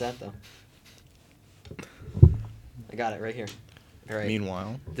know where it's at, though. I got it right here. All right.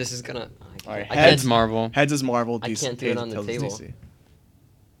 meanwhile, This is gonna. All right, I Heads can't. Marvel. heads is Marvel. I DC can't do it on the tails is table.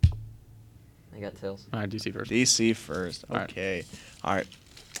 DC. I got tails. All right, DC first. DC first. All right. Okay. All right.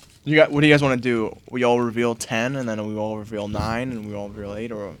 What do you guys want to do? We all reveal 10, and then we all reveal 9, and we all reveal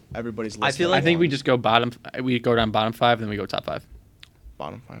 8, or everybody's list? I feel at like- I think we once? just go we go down bottom 5, then we go top 5.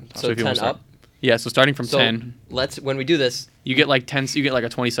 bottom 5. Top So if you 10 wanna start. up. Yeah, so starting from So 10, when we do this, you get like 10. You get like a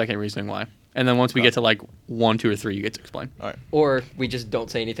 20-second reasoning why, and then once we Okay. get to like 1, 2, or 3, you get to explain. or we just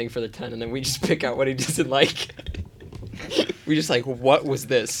don't say anything for the 10, and then we just pick out what he doesn't like. We just like, what was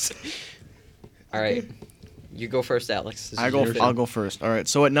this? All right, you go first, Alex. This is your thing. I'll go first. All right.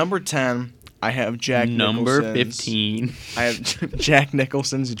 So at number 10, I have Jack Number Nicholson's- 15. I have Jack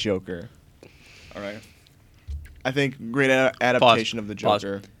Nicholson's Joker. All right. I think great adaptation of the Pause.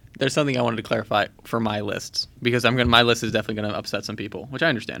 Joker. There's something I wanted to clarify for my lists because my list is definitely going to upset some people, which I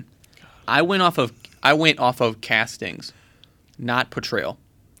understand. I went off of castings, not portrayal.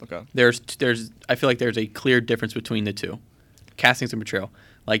 Okay. I feel like there's a clear difference between the two, castings and portrayal.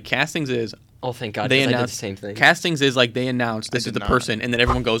 Like castings is Oh, thank God, they 'cause I did the announced same thing. Castings is like they announce this I is did the not. person, and then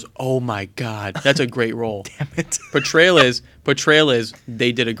everyone goes, "Oh my God, that's a great role." Damn it. Portrayal is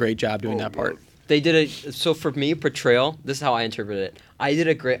they did a great job doing that part. They did it. So for me, portrayal. This is how I interpret it. I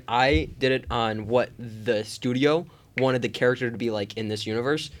did it on what the studio wanted the character to be like in this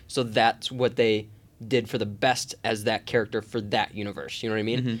universe. So that's what they did for the best as that character for that universe. You know what I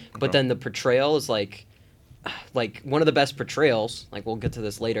mean? Mhm. But Okay. then the portrayal is like one of the best portrayals. Like we'll get to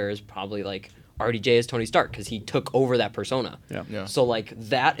this later. Is probably like RDJ as Tony Stark because he took over that persona. Yeah. Yeah. So like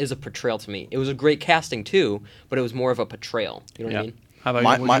that is a portrayal to me. It was a great casting too, but it was more of a portrayal. You know what I Yeah. mean? How about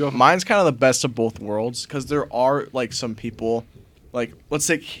you? What'd you go for? Mine's kind of the best of both worlds because there are like some people, like let's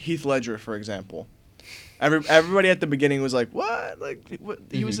take Heath Ledger for example. Everybody at the beginning was like, "What? Like, what?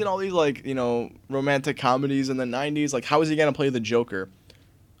 He was in all these like romantic comedies in the '90s. Like, how is he gonna play the Joker?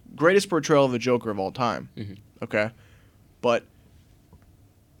 Greatest portrayal of the Joker of all time. Mhm. Okay, but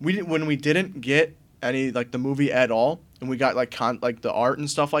when we didn't get any like the movie at all, and we got like the art and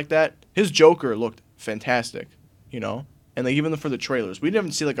stuff like that, his Joker looked fantastic. and like even for the trailers, we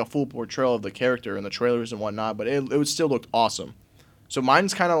didn't see like a full portrayal of the character in the trailers and whatnot, but it would still looked awesome. So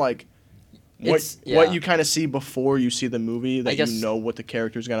mine's kind of like what you kind of see before you see the movie, that you know what the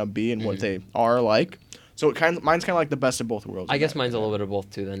character's gonna be and what they are like. So mine's kind of like the best of both worlds. I guess mine's a little bit of both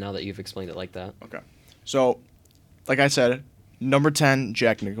too. Then now that you've explained it like that. Okay, so like I said, number 10,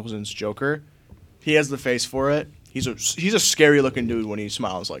 Jack Nicholson's Joker. He has the face for it. He's a scary looking dude when he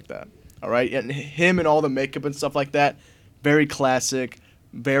smiles like that. All right, and him and all the makeup and stuff like that, very classic,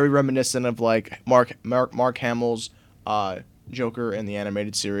 very reminiscent of like Mark Hamill's Joker in the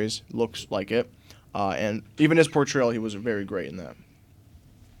animated series. Looks like it, and even his portrayal, he was very great in that.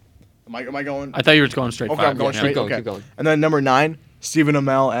 Am I going? I thought you were just going straight. Okay, I'm going straight. Keep going. And then number 9, Stephen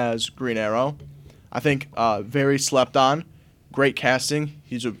Amell as Green Arrow. I think very slept on, great casting.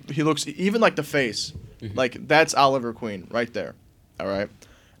 He looks even like the face, like that's Oliver Queen right there. All right.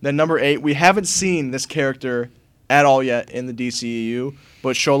 Then number 8, we haven't seen this character at all yet in the DCEU,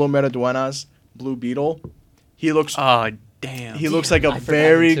 but Xolo Maridueñas, Blue Beetle. He looks. Oh damn. He looks like a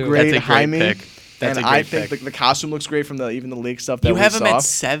very great That's a great Jaime. pick. That's and a great I think pick. the costume looks great from even the leak stuff that You we have saw. him at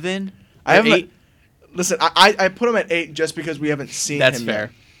 7. I have him 8. Listen, I put him at 8 just because we haven't seen That's him fair.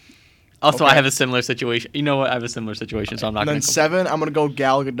 yet. Also, Okay. I have a similar situation. You know what? I have a similar situation, so I'm not And going then to. 7, I'm gonna go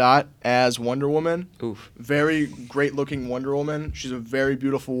Gal Gadot as Wonder Woman. Oof. Very great looking Wonder Woman. She's a very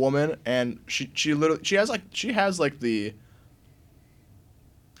beautiful woman, and she has the.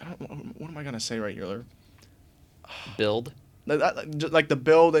 What am I gonna say right here? Build. Like the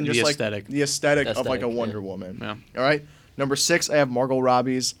build and The just aesthetic. like the aesthetic of like a Aesthetic, Wonder yeah. Woman. Yeah. All right. Number 6, I have Margot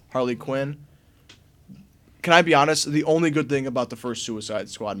Robbie's Harley Quinn. Can I be honest? The only good thing about the first Suicide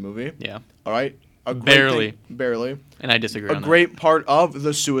Squad movie. Yeah. All right. A great Barely. thing- barely. And I disagree A on great part of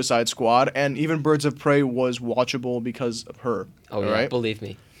the Suicide Squad, and even Birds of Prey was watchable because of her. Oh all yeah, right? believe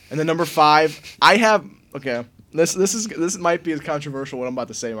me. And then number 5, I have This might be as controversial what I'm about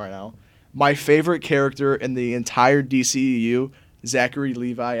to say right now. My favorite character in the entire DCEU, Zachary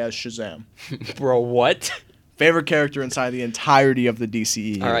Levi as Shazam. Bro, what? Favorite character inside the entirety of the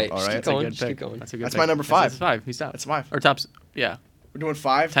DCEU. All right, All just right. keep going. That's a good pick. Keep going. That's a good That's pick. my number That's 5. 5. He's top. That's 5. Or tops. Yeah. We're doing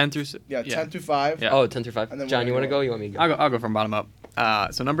 5. 10 through. Yeah, 10 through 5. Yeah. Oh, 10 through 5. And then John, we're you gonna want to go- go? You want me to go? I'll go from bottom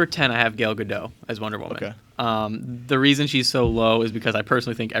up. So number 10, I have Gal Gadot as Wonder Woman. Okay. The reason she's so low is because I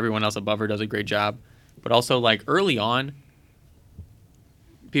personally think everyone else above her does a great job, but also like early on,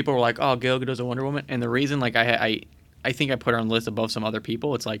 people were like, "Oh, Gal Gadot's a Wonder Woman," and the reason like I think I put her on the list above some other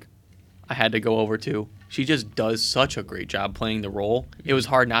people. It's like I had to go over to. She just does such a great job playing the role. It was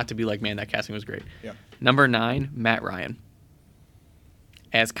hard not to be like, man, that casting was great. Yeah. Number 9, Matt Ryan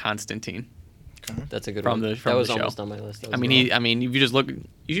as Constantine. That's a good From one. the- from that was the show. almost on my list. I mean, if you just look,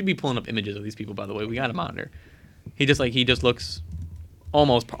 you should be pulling up images of these people. By the way, we got a monitor. He just looks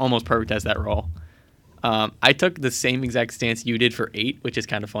almost perfect as that role. I took the same exact stance you did for 8, which is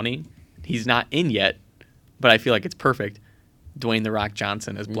kind of funny. He's not in yet, but I feel like it's perfect. Dwayne the Rock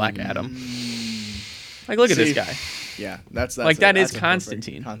Johnson as Black Adam. Like, look at this See, guy. Yeah, that's Like, that is that's a perfect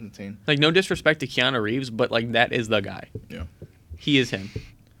Constantine. Constantine. Like, no disrespect to Keanu Reeves, but like that is the guy. Yeah. He is him.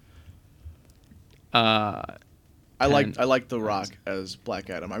 I like The Rock as Black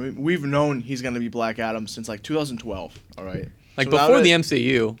Adam. I mean, we've known he's gonna be Black Adam since like 2012. All right. Like So now before that- the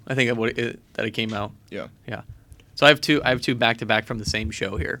MCU, I think that it came out. Yeah. Yeah. So I have two back to back from the same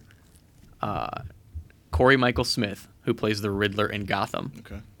show here. Corey Michael Smith, who plays the Riddler in Gotham.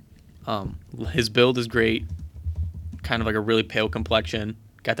 Okay. His build is great. Kind of like a really pale complexion.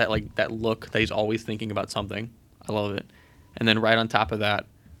 Got that look that he's always thinking about something. I love it. And then right on top of that,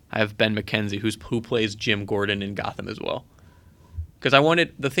 I have Ben McKenzie, who plays Jim Gordon in Gotham as well. Because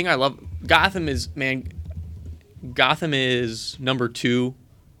the thing I love, Gotham is number 2.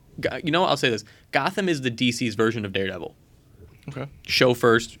 You know what? I'll say this. Gotham is the DC's version of Daredevil. Okay. Show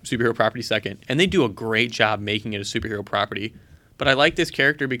first, superhero property second. And they do a great job making it a superhero property. But I like this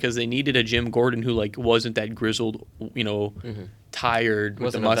character because they needed a Jim Gordon who like wasn't that grizzled, tired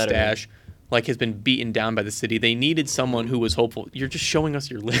with the Wasn't a veteran. mustache, like has been beaten down by the city. They needed someone who was hopeful. You're just showing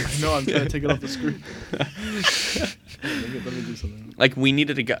us your list. No, I'm trying to take it off the screen. Let me do something. Like we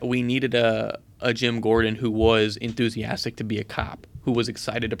needed a Jim Gordon who was enthusiastic to be a cop, who was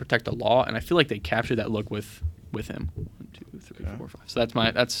excited to protect the law, and I feel like they captured that look with him. 1, 2, 3, 4, 5. So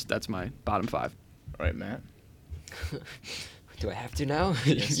that's my bottom 5. All right, Matt. Do I have to now?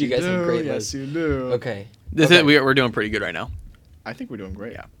 Yes, you guys have great Yes, lists. you do. Okay. This Okay. is we're doing pretty good right now. I think we're doing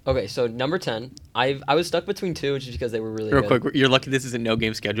great. Yeah. Okay, so number 10. I was stuck between 2 just because they were really Real good. quick, you're lucky this isn't no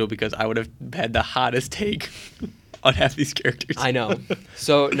game schedule because I would have had the hottest take on half these characters. I know.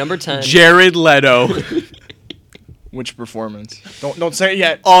 So number 10. Jared Leto. Which performance? Don't say it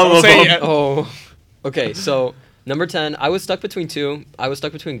yet. All Don't of say it them. yet. Oh. Okay, so Number 10, I was stuck between two. I was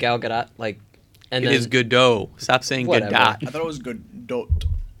stuck between Gal Gadot, and It then is Godot. Stop saying Whatever. I Godot. thought it was good.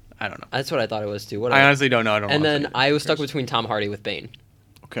 I don't know. that's what I thought it was too. Whatever. I honestly don't know. I don't know. and then I was stuck between Tom Hardy with Bane.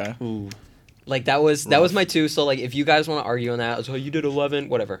 Okay. Ooh. That was Rough. my 2. So if you guys want to argue on that, so you did 11,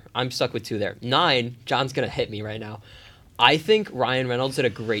 whatever. I'm stuck with 2 there. 9, John's gonna hit me right now. I think Ryan Reynolds did a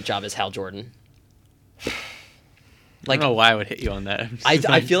great job as Hal Jordan. I don't know why I would hit you on that.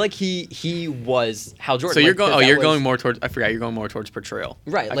 I feel like he was Hal Jordan. So you're going. Oh, that you're was- going more towards. I forgot. You're going more towards portrayal.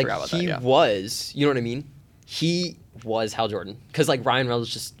 right. I Like forgot about he that, yeah. was. You know what I mean? He was Hal Jordan because Ryan Reynolds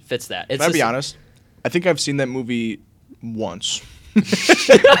just fits that. It's Can I be just- honest? I think I've seen that movie once.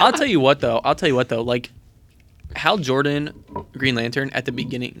 I'll tell you what though. Like Hal Jordan, Green Lantern, at the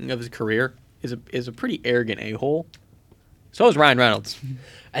beginning of his career is a pretty arrogant a-hole. So is Ryan Reynolds.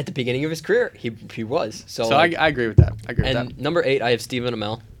 At the beginning of his career, he was. So, So I agree with that. I agree with and that. number 8, I have Stephen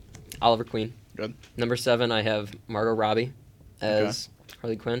Amell, Oliver Queen. Good. Number 7, I have Margot Robbie as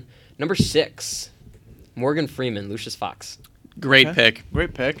Harley Quinn. Number 6, Morgan Freeman, Lucius Fox. Great Okay. pick.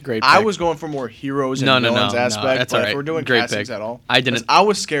 Great pick. Great I pick. was going for more heroes and No, no, villains no, aspect, that's but all if right. we're doing Great castings pick. at all, I didn't- 'cause I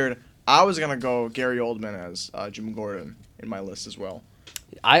was scared. I was gonna go Gary Oldman as Jim Gordon in my list as well.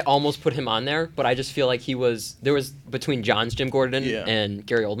 I almost put him on there, but I just feel like there was between John's Jim Gordon Yeah. and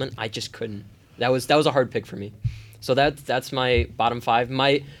Gary Oldman. I just couldn't. That was a hard pick for me. So that's my bottom 5.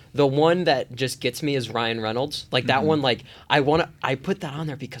 The one that just gets me is Ryan Reynolds. That one, I put that on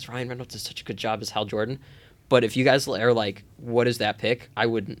there because Ryan Reynolds does such a good job as Hal Jordan. But if you guys are like, what is that pick? I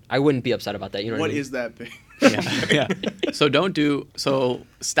wouldn't be upset about that. You know what I mean? What is that pick? Yeah. So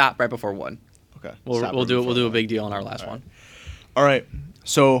stop right before 1. Okay. We'll stop do it before a that. big deal on our last All right. one. All right.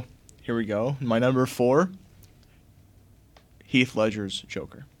 So here we go. My number 4, Heath Ledger's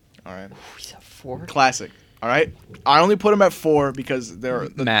Joker. All right. Ooh, he's at 4. Classic. All right. I only put him at 4 because they're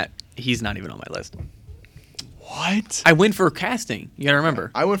Matt, he's not even on my list. what? I win for casting. You gotta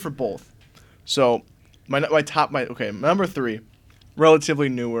remember. I went for both. So my number 3, relatively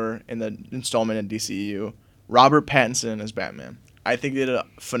newer in the installment in DCEU, Robert Pattinson as Batman. I think he did a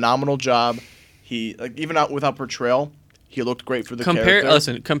phenomenal job. He even without portrayal, he looked great for the character.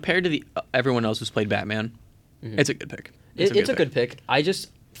 Listen, compared to the everyone else who's played Batman, it's a good pick. It's a good pick.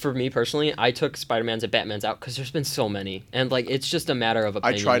 For me personally, I took Spider-Man's and Batman's out because there's been so many, and it's just a matter of I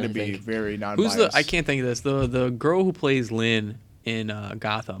opinion. tried to be think. very non-biased. Who's the? I can't think of this. The girl who plays Lynn in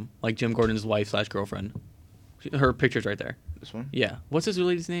Gotham, like Jim Gordon's wife / girlfriend. Her picture's right there. This one? Yeah. What's this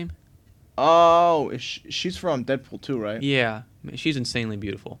lady's name? Oh, she's from Deadpool 2, right? Yeah, she's insanely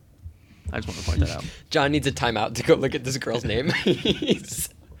beautiful. I just want to point that out. John needs a timeout to go look at this girl's name.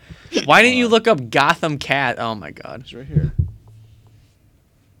 Why didn't you look up Gotham Cat? Oh my God, She's right here.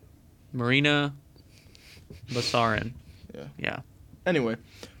 Marina Basarin. Yeah. Yeah. Anyway,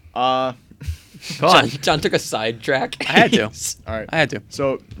 Go on. John took a sidetrack. I had to. all right. I had to.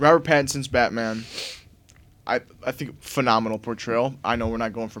 So Robert Pattinson's Batman, I think phenomenal portrayal. I know we're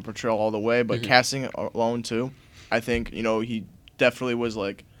not going for portrayal all the way, but casting alone too, I think he definitely was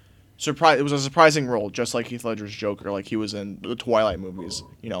surprise. It was a surprising role, just like Heath Ledger's Joker, like he was in the Twilight movies.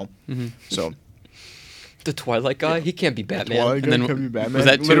 So The Twilight guy? He can't be Batman. Twilight And then guy could be Batman. was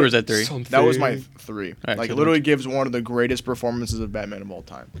that 2 or was that 3? Something. That was my 3. Alright, so Literally gives one of the greatest performances of Batman of all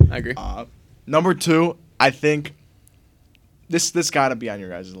time. I agree. Number 2, I think this got to be on your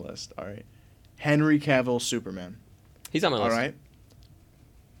guys' list. All right, Henry Cavill Superman. He's on my All list. right.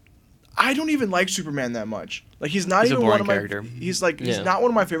 I don't even like Superman that much. He's not He's a even boring one of my. character. He's Yeah. not one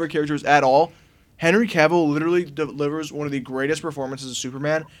of my favorite characters at all. Henry Cavill literally delivers one of the greatest performances of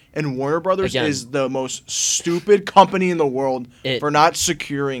Superman, and Warner Brothers Again. is the most stupid company in the world It- for not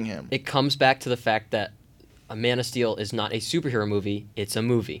securing him. It comes back to the fact that A Man of Steel is not a superhero movie, it's a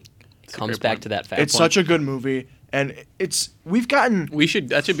movie. It a comes great back point. to that fact. It's such a good movie, and we've gotten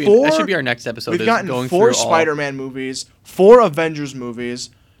That should be Four- our next episode. we've is gotten going 4 through all- Spider-Man movies, 4 Avengers movies,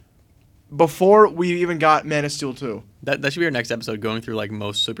 before we even got Man of Steel 2. That should be our next episode, going through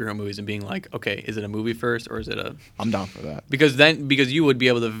most superhero movies and being like, okay, is it a movie first or is it a? I'm down for that. Because you would be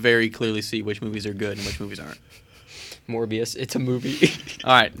able to very clearly see which movies are good and which movies aren't. Morbius, it's a movie.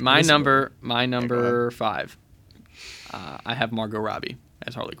 All right, my Listen. number 5. I have Margot Robbie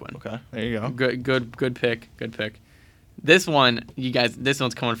as Harley Quinn. Okay, there you go. Good pick. This one, you guys, this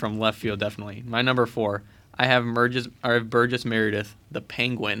one's coming from left field, definitely. My number 4, I have Burgess Meredith, the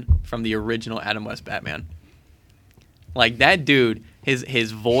Penguin from the original Adam West Batman. That dude,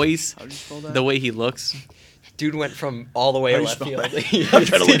 his voice, How do you spell that? the way he looks, Dude went from all the way How do you left spell field. that? I'm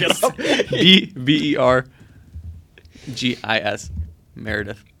trying to look it up. Bergis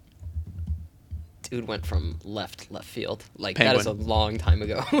Meredith. Dude went from left field. That Penguin. is a long time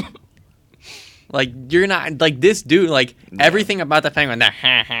ago. Like you're not like this dude. Like everything about the Penguin. That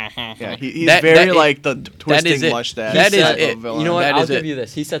Yeah, he's very like the twisting it. mustache. That is type it. of villain. You know what? That I'll is give it. you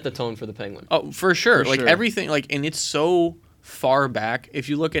this. He set the tone for the Penguin. Oh, for sure. For Like sure. everything. Like, and it's so far back. If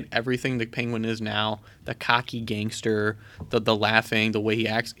you look at everything the Penguin is now, the cocky gangster, the laughing, the way he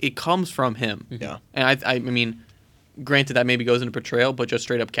acts, it comes from him. Yeah. And I mean, granted that maybe goes into portrayal, but just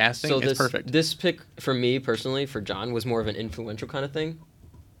straight up casting, So it's perfect. This pick for me personally, for John, was more of an influential kind of thing.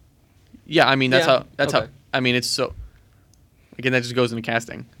 Yeah, I mean that's Yeah, how. okay. I mean it's so. Again, that just goes into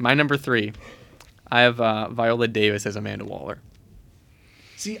casting. My number 3, I have Viola Davis as Amanda Waller.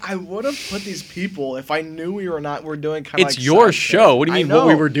 See, I would have put these people if I knew we were doing kind of. It's your show. What do you mean? What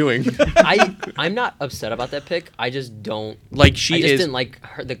we were doing? I'm not upset about that pick. I just don't Like I she just is. didn't like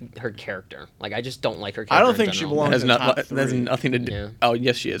her character. Like I just don't like her character. I don't in think she general. belongs Has in the not. top That's 3. nothing to do. Yeah. Oh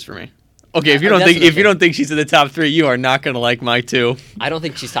yes, she is for me. Okay, if you I- don't that's think the thing. she's in the top 3, you are not gonna like my 2. I don't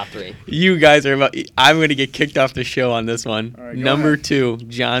think she's top 3. You guys are about. I'm gonna get kicked off the show on this one. All right, go Number ahead. 2,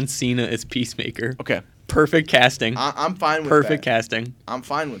 John Cena as Peacemaker. Okay, Perfect casting. I'm fine with Perfect that. casting. I'm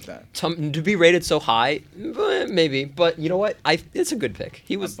fine with that. To be rated so high, maybe. But you know what? It's a good pick.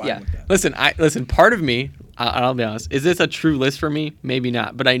 He was I'm fine yeah. with that. Listen. Part of me, I'll be honest. Is this a true list for me? Maybe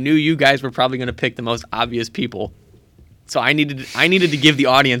not. But I knew you guys were probably gonna pick the most obvious people. So I needed to give the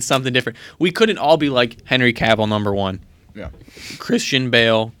audience something different. We couldn't all be like Henry Cavill number 1, Yeah. Christian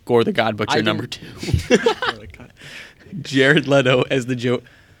Bale, Gore the God Butcher I number didn't- 2, Jared Leto as the Joker.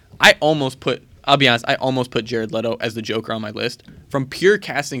 I'll be honest, I almost put Jared Leto as the Joker on my list. From pure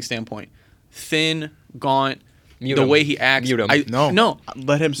casting standpoint, thin, gaunt, Mute the him. way he acts. Mute him. No.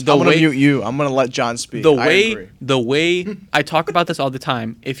 Let him. The I'm gonna way- mute you. I'm gonna let John speak. The I agree. way I talk about this all the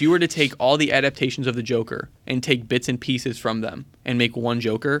time. If you were to take all the adaptations of the Joker and take bits and pieces from them and make one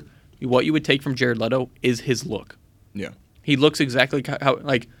Joker, what you would take from Jared Leto is his look. Yeah. He looks exactly how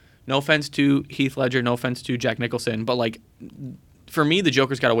like. No offense to Heath Ledger, no offense to Jack Nicholson, but like for me, the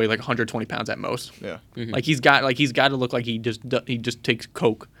Joker's got to weigh like 120 pounds at most. Yeah. Like he's got to look like he just takes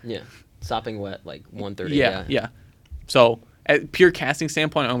coke. Yeah. Sopping wet like 130. Yeah. So, at pure casting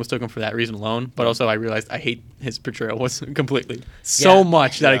standpoint, I almost took him for that reason alone. But also, I realized I hate his portrayal was completely so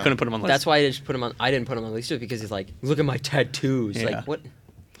much that I Yeah. couldn't put him on the list. That's why I just put him on. I didn't put him on the list just because he's like, look at my tattoos. Yeah. Like what?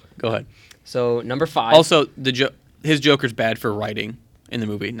 Go ahead. So number 5. Also, his Joker's bad for writing in the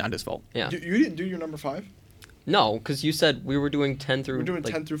movie, not his fault. yeah. You didn't do your number 5. No, because you said we were doing 10 through. We're doing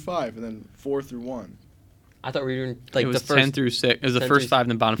like, 10 through 5, and then 4 through 1. I thought we were doing like it was the first 10 through 6. It was the 10 first through- 5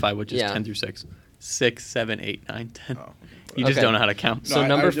 and the bottom 5, which is Yeah. 10 through 6. 6, 7, 8, 9, 10. Oh. You just Okay. don't know how to count. So No, I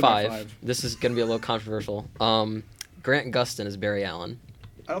number did my 5. 5. This is gonna be a little controversial. Grant Gustin is Barry Allen,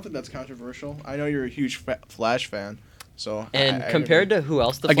 I don't think that's controversial. I know you're a huge Flash fan, so. and I compared to who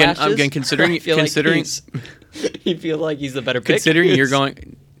else the Again, Flash is, again, considering- I feel like considering- he's- you feel like he's the better pick.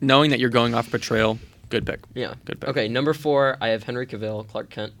 Considering knowing that you're going off portrayal, good pick. Yeah. Good pick. Okay, number 4, I have Henry Cavill, Clark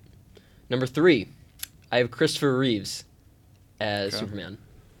Kent. Number 3, I have Christopher Reeves as Okay. Superman.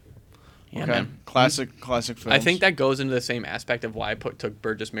 Yeah, okay. man. Classic films. I think that goes into the same aspect of why I took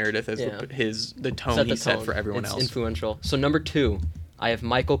Burgess Meredith as Yeah. the tone Set he the set tone. for everyone It's else. influential. So number 2, I have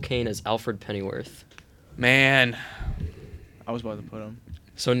Michael Caine as Alfred Pennyworth. Man, I was about to put him.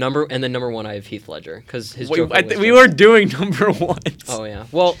 So number 1, I have Heath Ledger because his Wait, Joker was we just- were doing number 1. Oh yeah.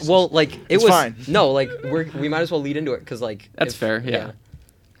 Well, like it It's was fine. no, like we might as well lead into it because like That's fair, yeah.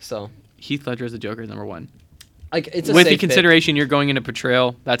 So Heath Ledger is the Joker is number 1. like it's a With the safe consideration you're going into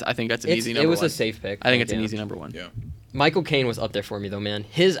portrayal, I think that's an pick. easy It number was 1. a safe pick. I think like, it's an yeah. easy number 1. Yeah. Michael Caine was up there for me though, man.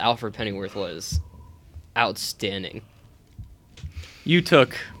 His Alfred Pennyworth was outstanding. You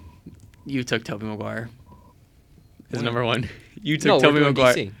took Tobey Maguire as What? number 1. You took No, we're Tobey doing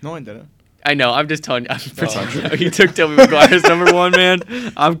Maguire. DC. No, I didn't. I know. I'm just telling you. I'm not pretending. true. You took Tobey Maguire as number 1,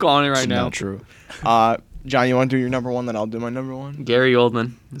 man. I'm calling it right It's now. not true. John, you want to do your number 1? Then I'll do my number 1. Gary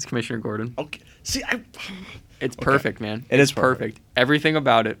Oldman is Commissioner Gordon. Okay. See, It's Okay. perfect, man. It is It's perfect. Everything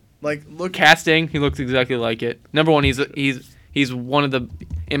about it. like look. Casting, he looks exactly like it. Number 1, he's one of the,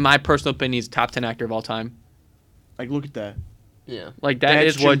 in my personal opinion, he's top 10 actor of all time. Like look at that. Yeah. Like that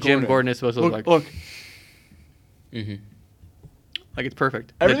That's is what Jim Jim Gordon is supposed to look Look, like. look. Mm-hmm. Like it's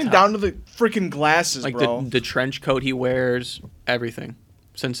perfect. Everything The down to the freaking glasses, like bro. the trench coat he wears, everything,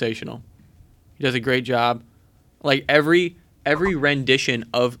 sensational. He does a great job. Like every rendition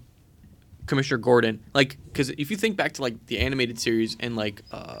of Commissioner Gordon, like because if you think back to like the animated series and like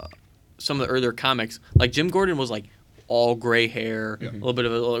some of the earlier comics, like Jim Gordon was like all gray hair, a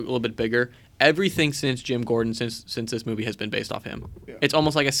little bit bigger. Everything since Jim Gordon, since this movie has been based off him. Yeah. It's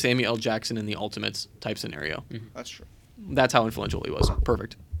almost like a Samuel L. Jackson in the Ultimates type scenario. That's true. That's how influential he was.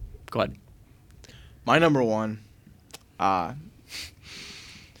 Perfect. Go ahead. My number 1,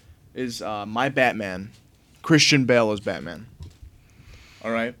 is my Batman. Christian Bale is Batman.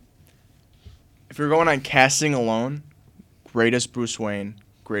 All right. If you're going on casting alone, greatest Bruce Wayne,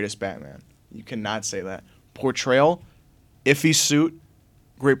 greatest Batman. You cannot say that. Portrayal, iffy suit,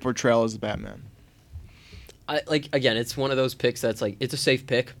 great portrayal as the Batman. Again, it's one of those picks that's like, it's a safe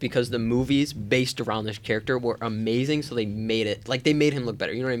pick because the movies based around this character were amazing, so they made it, like, they made him look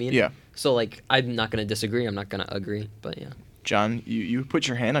better, you know what I mean? Yeah. So, like, I'm not going to disagree, I'm not going to agree, but yeah. John, you put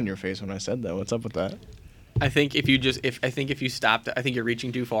your hand on your face when I said that. What's up with that? I think if you stopped, I think you're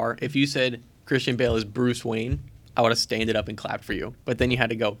reaching too far. If you said Christian Bale is Bruce Wayne, I would have standed up and clapped for you. But then you had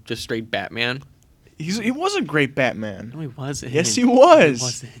to go just straight Batman. He was a great Batman. No, he wasn't. Yes, he was. He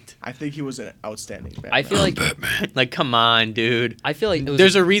wasn't. I think he was an outstanding Batman. I feel like Like, come on, dude. I feel like it was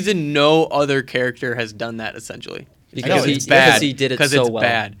There's a reason no other character has done that. Essentially, because it's bad. he did it because so it's well.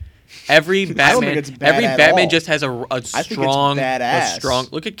 bad. Every Batman, think it's bad every at Batman all. just has a I think it's strong,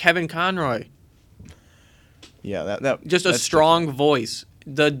 badass. Look at Kevin Conroy. Yeah, that Just a that's strong voice.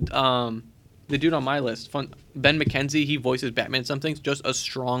 The dude on my list, Ben McKenzie, he voices Batman. Some things, just a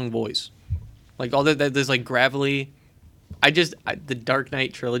strong voice. Like all that, there's like gravelly. The Dark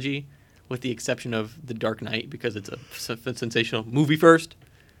Knight trilogy, with the exception of the Dark Knight because it's a sensational movie first.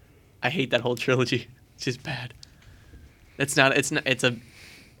 I hate that whole trilogy. It's just bad. It's not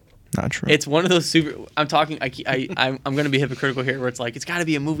true. It's one of those super. I'm talking. I'm going to be hypocritical here, where it's like it's got to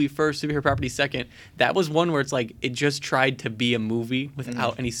be a movie first, superhero property second. That was one where it's like it just tried to be a movie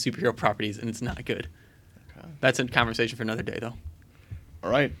without any superhero properties, and it's not good. Okay. That's a conversation for another day, though. All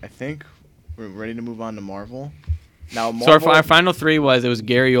right, I think we're ready to move on to Marvel. Now, So our final three was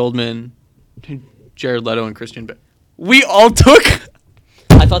Gary Oldman, Jared Leto, and Christian Bale. We all took.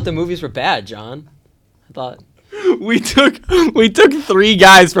 I thought the movies were bad, John. I thought We took three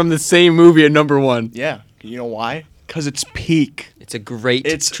guys from the same movie at number one. Yeah, you know why? Because it's peak. it's a great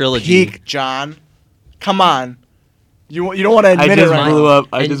It's trilogy. peak, John. Come on. You don't want to admit it right now. up.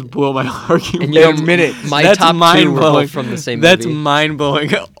 I just blew up my argument. And you know, Admit it. my That's top two were mind-blowing. both from the same That's movie. mind blowing.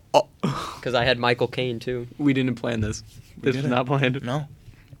 Because I had Michael Caine too. We didn't plan this. This was didn't. not planned. No.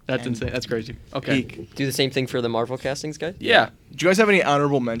 That's insane. That's crazy. Okay. Peak. Do the same thing for the Marvel castings, guys. Yeah. Do you guys have any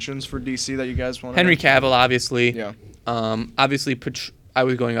honorable mentions for DC that you guys want? Henry Cavill, obviously. Yeah. Obviously, I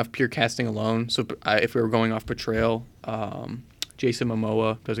was going off pure casting alone. So if we were going off portrayal, Jason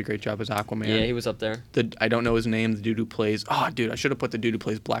Momoa does a great job as Aquaman. Yeah, he was up there. I don't know his name. The dude who plays. Oh, dude, I should have put the dude who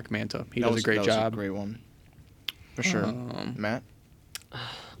plays Black Manta. He does a great that job. Was a great one. For sure. Matt?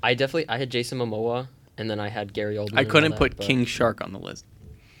 I had Jason Momoa, and then I had Gary Oldman. I and couldn't all put that, but- King Shark on the list.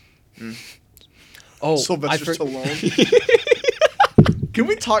 Oh, Sylvester Stallone. Can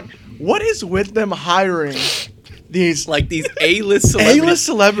we talk? What is with them hiring these Like these A-list celebrities, A-list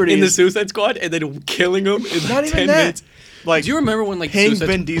celebrities in the Suicide Squad and then killing them in Not like even 10 that. minutes? Like Do you remember when like paying Suicide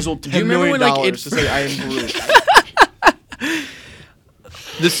Vin Diesel Do you $10 remember million when, like, it- to say I am Groot?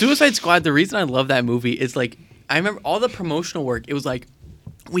 The Suicide Squad, the reason I love that movie is like I remember all the promotional work. It was like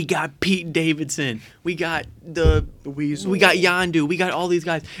we got Pete Davidson, we got the Weasel. we got Yondu, we got all these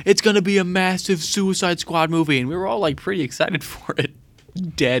guys. It's gonna be a massive Suicide Squad movie, and we were all like pretty excited for it.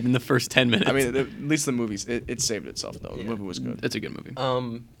 Dead in the first 10 minutes. I mean, at least the movies, it saved itself though. The movie was good. it's a good movie.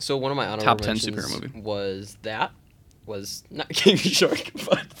 So one of my honorable Top 10 mentions superhero movie. was not King Shark,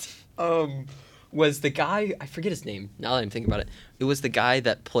 but was the guy, I forget his name now that I'm thinking about it. It was the guy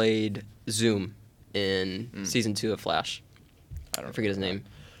that played Zoom in season 2 of Flash. I forget his name.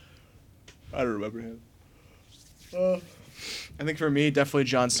 I don't remember him. I think for me, definitely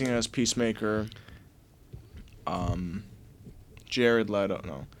John Cena as Peacemaker. Jared Leto.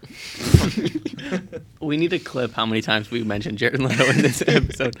 No. We need to clip how many times we mentioned Jared Leto in this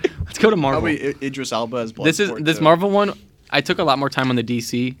episode. Let's go to Marvel. Probably Idris Elba as Bloodsport. This too. Marvel one. I took a lot more time on the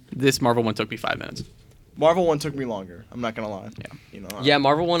DC. This Marvel one took me 5 minutes. Marvel one took me longer. I'm not gonna lie. Yeah. You know. Yeah,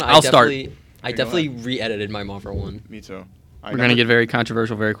 Marvel one. I'll start. I definitely re-edited my Marvel one. Me too. We're gonna get very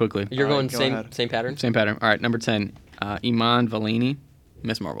controversial very quickly. You're All right, going go ahead. same pattern. Same pattern. All right, number 10, Iman Vellani,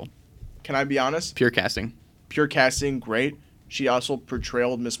 Miss Marvel. Can I be honest? Pure casting. Pure casting, great. She also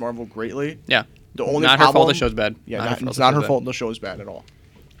portrayed Miss Marvel greatly. Yeah. The only Not problem, her fault the show's bad. Yeah, it's the not her show's fault the show is bad at all.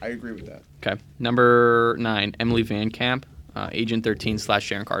 I agree with that. bad. Okay. Number 9, Emily Van Camp, Agent 13 /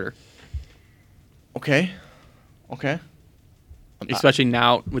 Sharon Carter. Okay. Especially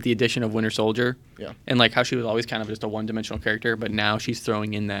now with the addition of Winter Soldier. Yeah. And like how she was always kind of just a one-dimensional character, but now she's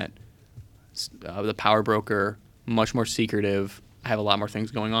throwing in that the power broker, much more secretive. I have a lot more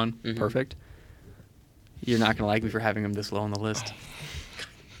things going on. Mhm. Perfect. You're not going to like me for having him this low on the list.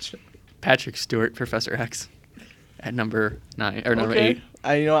 Patrick Stewart, Professor X. at number 9 or number Okay.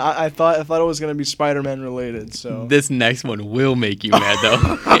 8. I thought it was gonna be Spider-Man related. So This next one will make you mad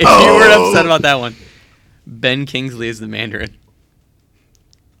though. If you were upset about that one, Ben Kingsley is the Mandarin.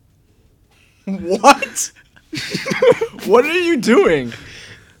 what? What are you doing?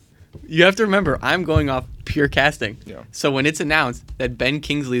 You have to remember, I'm going off pure casting. Yeah. So when it's announced that Ben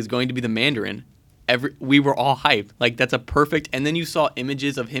Kingsley is going to be the Mandarin, we were all hyped. Like, that's a perfect. And then you saw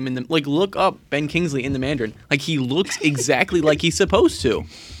images of him in the. Like, look up Ben Kingsley in the Mandarin. Like, he looks exactly like he's supposed to.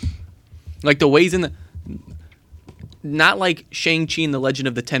 Like, the way he's in the. Not like Shang-Chi in The Legend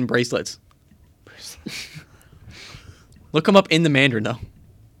of the Ten Bracelets. Look him up in the Mandarin, though.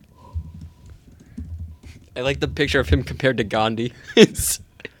 I like the picture of him compared to Gandhi.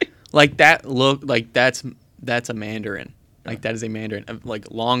 Like, that look. Like, that's a Mandarin. Like, that is a Mandarin.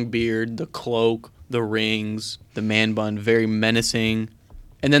 Like, long beard, the cloak, the rings, the man bun, very menacing.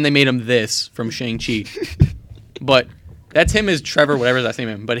 And then they made him this from Shang-Chi. But that's him as Trevor, whatever his last name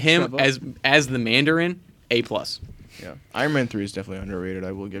is. But him Trevor? as the Mandarin, A+. Yeah, Iron Man 3 is definitely underrated.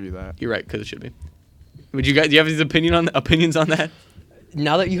 I will give you that. You're right, because it should be. Would you guys? Do you have these opinions on that?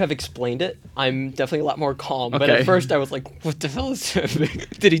 Now that you have explained it, I'm definitely a lot more calm. But Okay. at first, I was like, "What the hell is happening?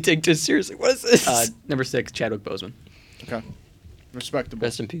 Did he take this seriously? What is this?" Number 6, Chadwick Boseman. Okay, respectable.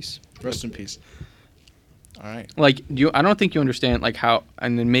 Rest in peace. Rest in peace. All right. Like, I don't think you understand, like, how,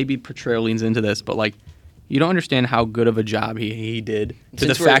 and then maybe portrayal leans into this, but, like, you don't understand how good of a job he did to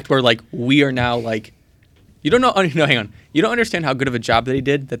Since the we're- fact where, like, we are now, like, you don't know, no, hang on. You don't understand how good of a job that he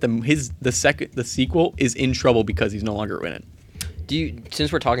did, that the sequel is in trouble because he's no longer in it.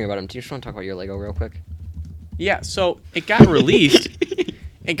 Since we're talking about him, do you just want to talk about your Lego real quick? Yeah, so it got released.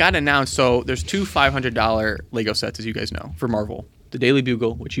 It got announced. So there's 2 $500 Lego sets, as you guys know, for Marvel. The Daily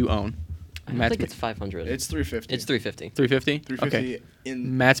Bugle, which you own. I don't Matt's think it's 500. It's 350. It's 350. 350. 350 Okay.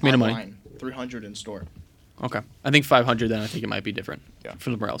 in Matt's made of money. online, 300 in store. Okay. I think 500. Then I think it might be different. Yeah.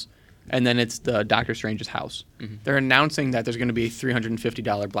 From somewhere else. And then it's the Doctor Strange's house. Mm-hmm. They're announcing that there's going to be a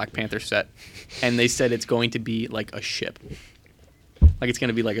 $350 Black Panther set, and they said it's going to be like a ship. Like it's going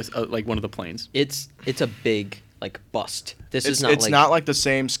to be like like one of the planes. It's a big bust. This It's is not it's like not like the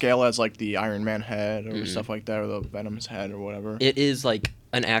same scale as like the Iron Man head or Mm-mm. stuff like that, or the Venom's head or whatever. it is like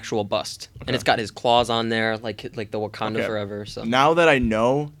an actual bust, and Okay. it's got his claws on there, like the Wakanda Okay. Forever. So Now that I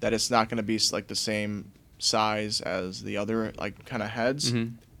know that it's not going to be like the same size as the other like kind of heads,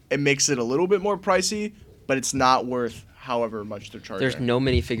 Mhm. it makes it a little bit more pricey, but it's not worth however much they're charging. there's no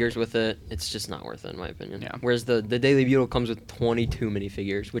minifigures with it. It's just not worth it, in my opinion. Yeah. Whereas the Daily Bugle comes with 22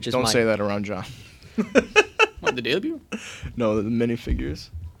 minifigures, which is Don't say that around John. What, the Daily Bugle? No, the minifigures.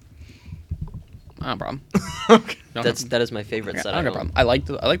 Not a problem. Okay. No. That is my favorite Yeah, set. I don't have a problem. I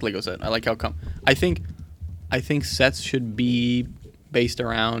like Lego set. I like how come. I think sets should be based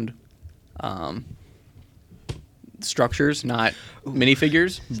around structures, not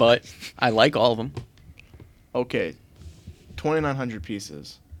minifigures. But I like all of them. Okay, 2,900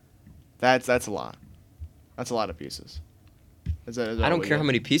 pieces. That's a lot. That's a lot of pieces. Is that I don't what care you- how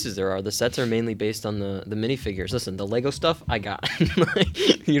many pieces there are. The sets are mainly based on the minifigures. Listen, the Lego stuff I got.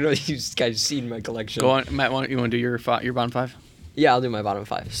 You guys seen my collection. Go on, Matt. You want to do your bottom 5? Yeah, I'll do my bottom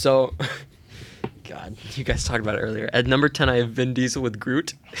 5. So, God, you guys talked about it earlier. At number 10, I have Vin Diesel with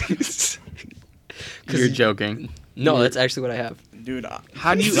Groot. You're joking. No, that's actually what I have. Dude.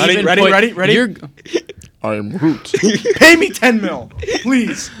 How do you Ready, even ready, put ready, ready? your- I am Groot. Pay me 10 mil,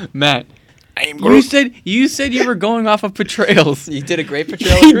 please. Matt? I am You said you were going off of portrayals. You did a great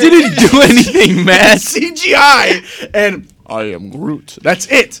portrayal. He of Groot. didn't do anything, Matt. CGI and I am Groot. That's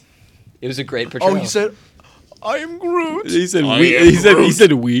it. It was a great portrayal. Oh, he said, I am Groot. He said I we. am He said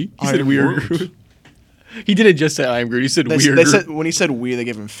Groot. we. He I said am we are Groot. Groot. He didn't just say I am Groot. He said They, we are they Groot. said when he said we, they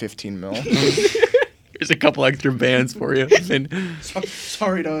gave him 15 mil. Here's a couple extra bands for you. And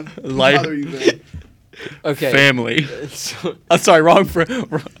Sorry to Life- bother you there. Okay. family. So, I'm sorry, wrong.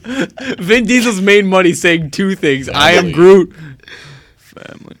 Vin Diesel's made money saying 2 things. I am Family. Groot.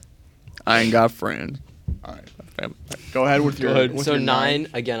 Family. I ain't got friends. All right, Family. go ahead with your. ahead. with so your 9,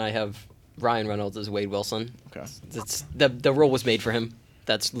 again, I have Ryan Reynolds as Wade Wilson. Okay. That's the role was made for him.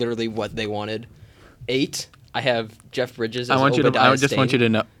 That's literally what they wanted. 8, I have Jeff Bridges as I want you to. Obadiah I just want you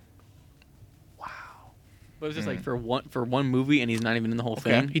Stane. to know. Wow. What was this like for one movie and he's not even in the whole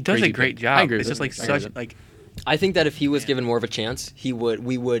thing? He does Crazy a great pick. job. I agree It's with just like it. I agree such with it. like I think that if he was given more of a chance,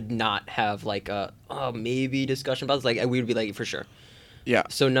 we would not have like a maybe discussion about this. Like we would be like for sure. Yeah,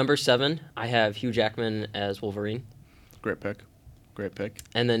 So number 7, I have Hugh Jackman as Wolverine, great pick. Great pick.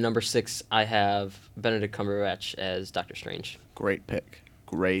 and then number 6, I have Benedict Cumberbatch as Doctor Strange. Great pick.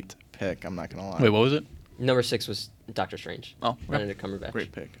 Great pick. I'm not gonna lie. Wait, what was it? Number 6 was Doctor Strange. Oh, okay. Benedict Cumberbatch.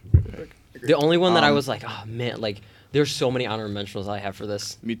 Great pick. Great pick. The only one that I Um, was like, oh man, like there's so many honorable mentions I have for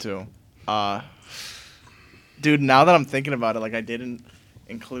this. Me too. Dude, now that I'm thinking about it, like I didn't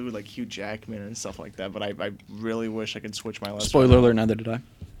include like Hugh Jackman and stuff like that, but I really wish I could switch my list. Spoiler right now. alert, neither did I.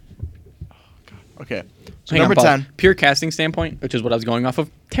 Okay. So Hang on, number pause. 10. Pure casting standpoint, which is what I was going off of,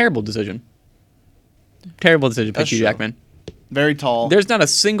 terrible decision. Terrible decision to pick That's Hugh true. Jackman. Very tall. There's not a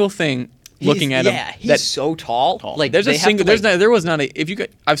single thing looking at him. Yeah, he's that so tall. Tall. Like there's a they have single. to, like, There was not a. If you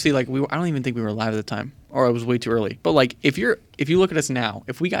could, obviously, like I don't even think we were live at the time, or it was way too early. But like, if you look at us now,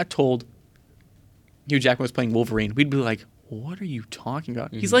 if we got told Hugh Jackman was playing Wolverine, we'd be like, what are you talking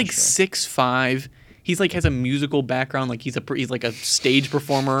about? He's like 6'5". He's like has a musical background. Like he's like a stage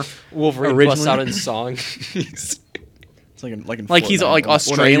performer. Wolverine busts out in song. It's like Like he's like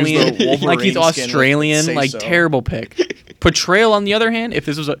Australian. Like he's Australian. Like terrible pick. Portrayal, on the other hand, if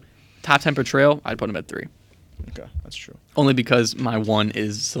this was a top 10 portrayal, I'd put him at 3. Okay, that's true. Only because my 1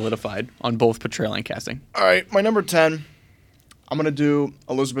 is solidified on both portrayal and casting. All right, my number 10. I'm gonna do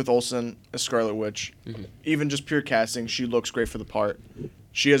Elizabeth Olsen as Scarlet Witch. Even just pure casting, she looks great for the part.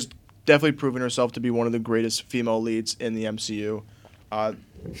 She has definitely proven herself to be one of the greatest female leads in the MCU. The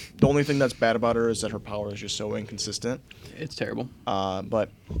only thing that's bad about her is that her power is just so inconsistent. It's terrible. But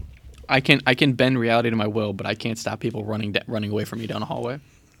I can bend reality to my will, but I can't stop people running away from me down a hallway.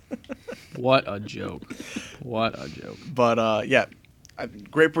 What a joke! What a joke! But yeah,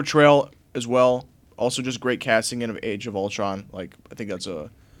 great portrayal as well. Also, just great casting in Age of Ultron. Like I think that's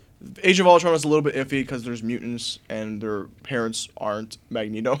Age of Ultron was a little bit iffy because there's mutants and their parents aren't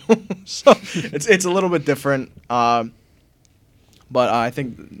Magneto, so it's a little bit different. But I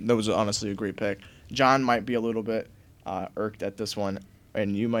think that was honestly a great pick. John might be a little bit irked at this one,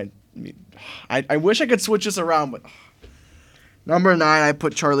 and you might. I wish I could switch this around, but number 9, I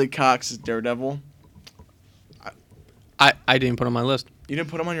put Charlie Cox as Daredevil. I didn't put him on my list. You didn't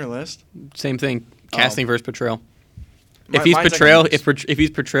put him on your list? Same thing. Casting versus portrayal. If Mine's if he's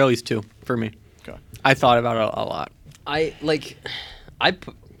portrayal, he's 2 for me. Okay. I thought about it a lot. I put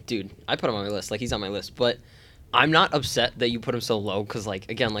him on my list. Like he's on my list, but I'm not upset that you put him so low because, like,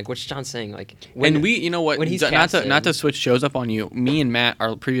 again, like what's John saying? Like, And we, you know what? when he's not to casted- switch shows up on you. Me and Matt,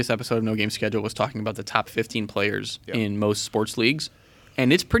 our previous episode of No Game Schedule was talking about the top 15 players Yep. in most sports leagues,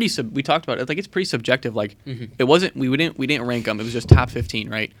 and it's pretty. We talked about it. Like it's pretty subjective. Like Mm-hmm. it wasn't. We didn't rank them. It was just top 15,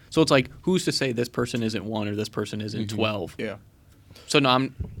 right? So it's like who's to say this person isn't 1 or this person isn't Mm-hmm. 12? Yeah. So no,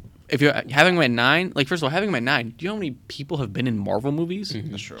 if you're having him at 9, like first of all, having him at 9, do you know how many people have been in Marvel movies?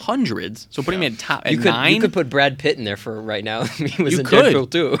 That's true. Hundreds. So putting him at top at you could 9, you could put Brad Pitt in there for right now. He was You in could. Deadpool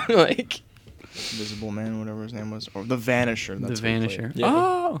too. Like Invisible Man, whatever his name was, or the Vanisher. the That's what he played. Vanisher. Yeah.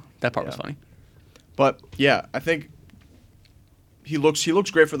 Oh, that part was Yeah. funny. But yeah, I think he looks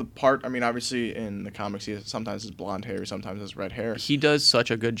great for the part. I mean, obviously in the comics, he sometimes has blonde hair, sometimes has red hair. He does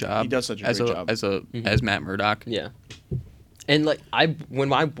such a good job. He does such a as great a, job. as Matt Murdock. yeah, and like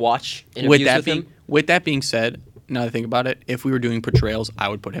when I watch With interviews that with being him, with that being said, now that I think about it, if we were doing portrayals, I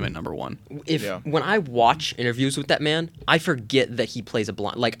would put him at number 1. Yeah. when I watch interviews with that man, I forget that he plays a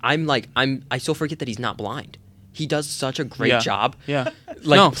blind. I still forget that he's not blind. He does such a great Yeah. job. Yeah.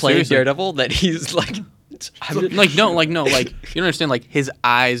 Like No, playing seriously. Daredevil that he's like. No, like you don't understand. Like his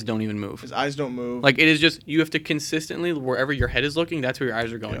eyes don't even move. His eyes don't move. Like it is just you have to consistently wherever your head is looking, that's where your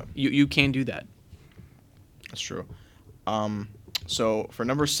eyes are going. Yeah. You can't do that. That's true. So for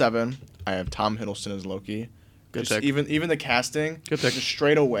number 7, I have Tom Hiddleston as Loki. Good Just pick. even the casting, Good pick. just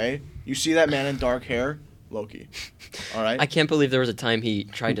straight away, you see that man in dark hair, Loki. All right. I can't believe there was a time he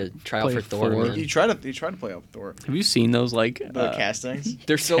tried to try out Play for Thor. Thor. Man. He tried to play out Thor. Have you seen those like The castings.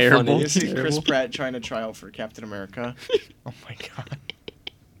 They're so Terrible. funny. You see Chris Terrible. Pratt trying to try out for Captain America. Oh my god.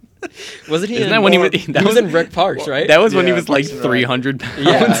 Wasn't he? Isn't in that when he more- was- he that was was- in Rick Parks, right? That was when he Yeah, was like Parks and Rec. 300 pounds.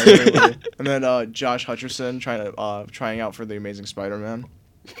 Yeah. literally. And then Josh Hutcherson trying out for the Amazing Spider-Man.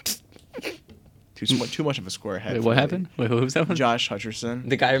 Too much of a square head. Wait, for what me. happened? Wait, who was that one? Josh Hutcherson.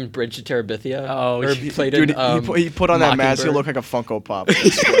 The guy in Bridge to Terabithia. Oh, or he- played Dude, in, he put on that mask. He Mockingbird. looked like a Funko Pop. with a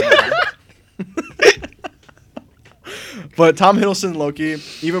square head. But Tom Hiddleston Loki,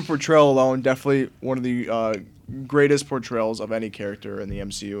 even portrayal alone, definitely one of the greatest portrayals of any character in the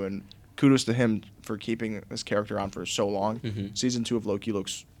MCU, and kudos to him for keeping this character on for so long. Mhm. Season 2 of Loki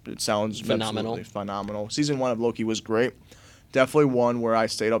sounds Phenomenal. absolutely phenomenal. Season 1 of Loki was great. Definitely one where I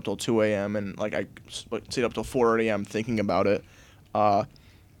stayed up till 2 a.m. and like I stayed up till 4 a.m. thinking about it.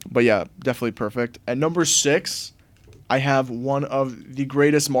 But yeah, definitely perfect. At number 6, I have one of the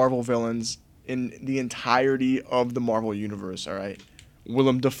greatest Marvel villains in the entirety of the Marvel universe. All right,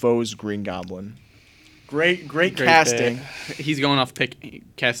 Willem Dafoe's Green Goblin. Great Great casting. pick. He's going off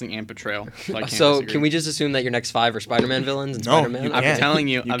casting and portrayal. So, I can't So disagree. can we just assume that your next 5 are Spider-Man villains? And No, Spider-Man? you I'm can't. telling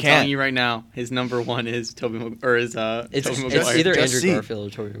you. You I'm can't. telling you right now. His number one is Tobey It's Tobey Maguire. either Just Andrew see. Garfield or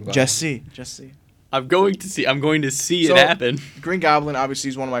Tobey Maguire. Just see. I'm going to see So- it happen. Green Goblin obviously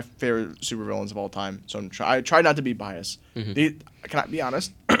is one of my favorite supervillains of all time. So I try not to be biased. Mhm. Can I be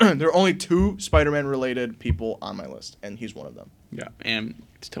honest? There are only 2 Spider-Man related people on my list, and he's one of them. Yeah, and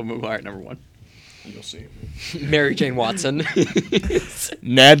it's Tobey Maguire at number 1. You'll see. Mary Jane Watson.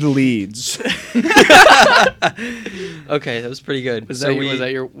 Ned Leeds. Okay, that was pretty good. Was So that, we- was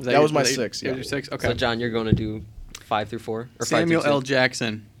that your? That was my your- 6, that was yeah. your 6. Okay. So John, you're going to do 5 through 4 or 5 Samuel through L. 6?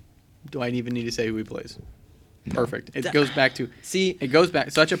 Jackson. Do I even need to say who he plays? Perfect. It That- goes back to. See, It goes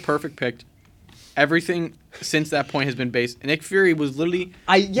back. Such a perfect pick. Everything since that point has been based. Nick Fury was literally.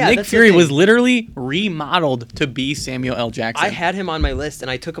 Nick that's the Fury thing. was literally remodeled to be Samuel L. Jackson. I had him on my list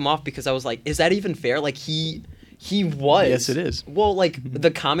and I took him off because I was like, is that even fair? Like he was. Yes, it is. Well, like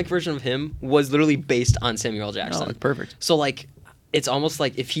the comic version of him was literally based on Samuel L. Oh, Jackson. it's perfect. So like it's almost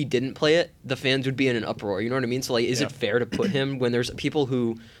like if he didn't play it, the fans would be in an uproar. You know what I mean? So like is Yeah. it fair to put him when there's people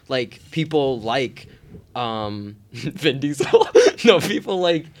like Vin Diesel? No, people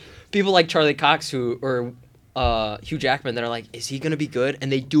like Charlie Cox or Hugh Jackman that are like, is he gonna be good?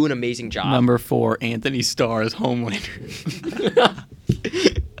 And they do an amazing job. Number 4, Anthony Starr as Homelander.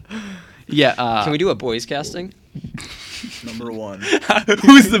 Yeah. Can we do a boys casting? Number 1.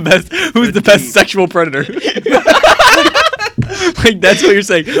 Who's the best? Who's the best sexual predator? Like that's what you're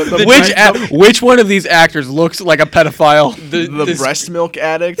saying. Which one of these actors looks like a pedophile? The breast milk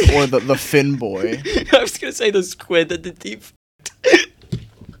addict or the Finn boy? I was gonna say the squid that the deep.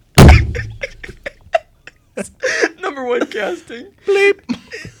 Number 1 casting. Bleep.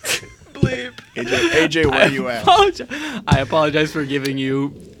 Bleep. AJ, where you at? I apologize for giving you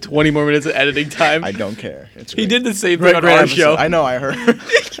 20 more minutes of editing time. I don't care. It's He great. did the same Great, thing on great our episode. show. I know. I heard.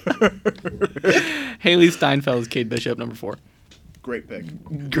 Haley Steinfeld is Kate Bishop, number 4. Great pick.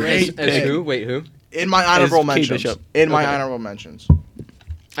 Great As pick. who? Wait, who? In my honorable Kate mentions. Bishop. In my Okay. honorable mentions.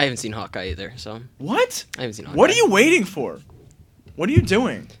 I haven't seen Hawkeye either, so What? I haven't seen Hawkeye. What are you waiting for? What are you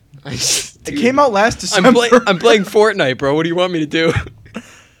doing? It Dude, came out last December. I'm playing Fortnite, bro. What do you want me to do?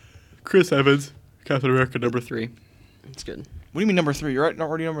 Chris Evans, Captain America, number 3. It's good. What do you mean number 3? You're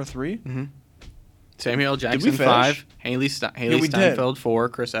already number 3? Samuel L. Did we Jackson, finish? 5. Haley we did. Steinfeld, 4.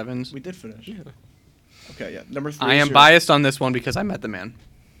 Chris Evans. We did finish. Okay, yeah. Number 3. I is am your- biased on this one because I met the man.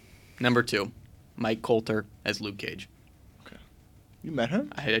 Number 2, Mike Coulter as Luke Cage. You met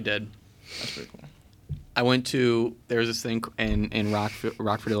him? I did. That's pretty cool. I went to, there's this thing in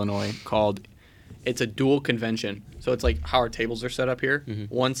Rockford, Illinois called, it's a dual convention. So it's like how our tables are set up here. Mhm.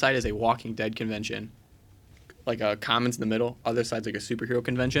 One side is a Walking Dead convention, like a Commons in the middle. Other side's like a superhero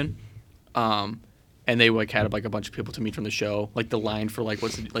convention. And they like had like a bunch of people to meet from the show. Like the line for like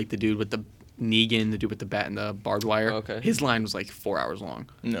the dude with the Negan, the dude with the bat and the barbed wire. Okay. His line was like 4 hours long.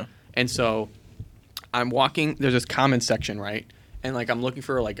 No. And so I'm walking, there's this comment section, right? And like I'm looking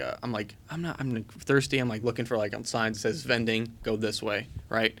for like I'm thirsty. I'm like looking for like on signs that says vending, go this way,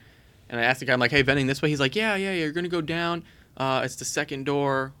 right? And I asked the guy, I'm like, hey, vending this way? He's like, yeah, you're gonna go down. It's the second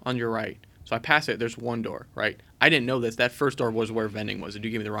door on your right. So I pass it, there's one door, right? I didn't know this. That first door was where vending was. Did you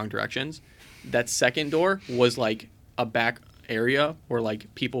give me the wrong directions? That second door was like a back area where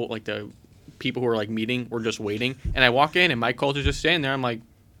like people like the people who were like meeting were just waiting. And I walk in and Mike Coulter's just standing there. I'm like,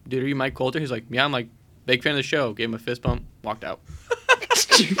 dude, are you Mike Coulter? He's like, yeah. I'm like, big fan of the show. Gave him a fist bump, walked out.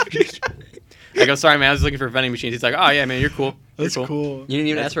 I go, sorry, man. I was looking for vending machines. He's like, oh, yeah, man, you're cool. You're That's cool. You didn't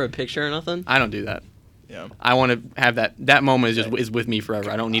even ask for a picture or nothing? I don't do that. Yeah. I want to have that moment is with me forever.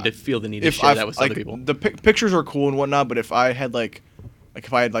 I don't need to feel the need to If share I that with like other people. the pictures are cool and whatnot, but if I had like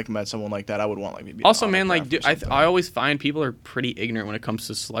if I had like met someone like that, I would want like maybe. an Also, man, like, autograph or something. I always find people are pretty ignorant when it comes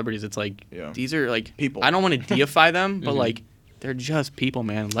to celebrities. It's like, Yeah. these are like People. I don't want to deify them, but Mhm. like, they're just people,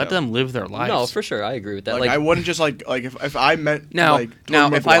 man. Let Yeah. them live their lives. No, for sure. I agree with that. like, I wouldn't just like if I met Now, like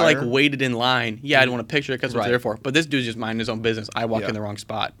Tobey if I like Maguire- waited in line, yeah, I'd want a picture because what Right. they're for. But this dude's just minding his own business. I walk Yeah. in the wrong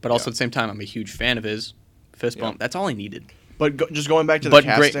spot, but also Yeah. at the same time, I'm a huge fan of his. Fist Yeah. bump. That's all I needed. But just going back to the But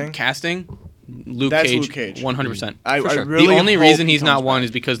casting, great casting. Luke That's Cage, Luke Cage. 100%. I For sure. really The only hope reason he he's not comes one back.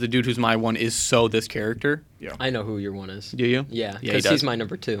 is because the dude who's my one is so this character. I know who your one is. Do you? Yeah, he because does. he's my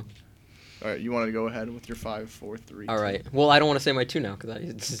number 2. All right, you want to go ahead with your 5, 4, 3. All 2? right. Well, I don't want to say my 2 now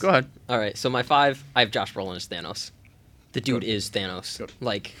because Go ahead. All right. So my 5, I have Josh Brolin as Thanos. The dude Good. is Thanos. Good.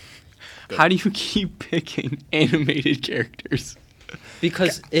 Like Good. How do you keep picking animated characters?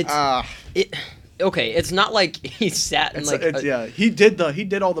 because it's it. Okay, it's not like he sat and like yeah, he did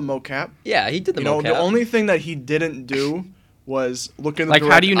all the mocap. yeah, he did the You know, mocap. the only thing that he didn't do was looking Like,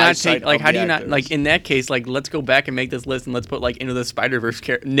 how do you not eyesight take? Like, of how the do you not? actors. Like, in that case, like, let's go back and make this list, and let's put like Into the Spider-Verse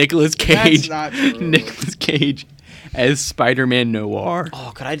Nicolas Cage. That's not true. Nicolas Cage as Spider-Man Noir.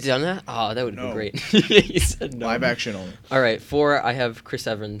 Oh, could I have done that? Oh, that would have No. been great. He said no. Live action only. All right, 4, I have Chris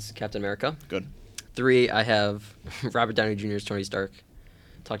Evans, Captain America. Good. 3, I have Robert Downey Jr. as Tony Stark.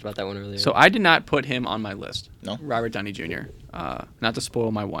 Talked about that one earlier. So I did not put him on my list. No? Robert Downey Jr. Not to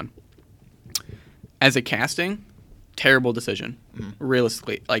spoil my one. As a casting, terrible decision.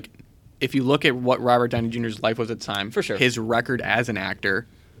 Realistically, like if you look at what Robert Downey Jr.'s life was at the time, For sure. his record as an actor,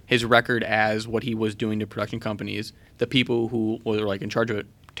 his record as what he was doing to production companies, the people who were like in charge of it,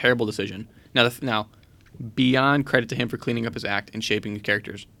 terrible decision. Now, beyond credit to him for cleaning up his act and shaping the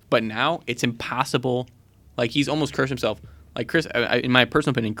characters, but now it's impossible. Like he's almost cursed himself. Like Chris, in my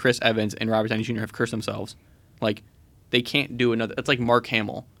personal opinion, Chris Evans and Robert Downey Jr. have cursed themselves. Like they can't do another. It's like Mark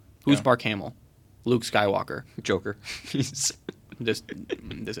Hamill. Who's Yeah. Mark Hamill? Luke Skywalker. Joker. this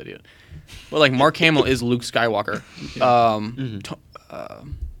idiot. Well, like Mark Hamill is Luke Skywalker.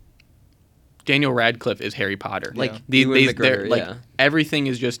 Daniel Radcliffe is Harry Potter. Like, these, Ewan these, McGregor, like yeah. everything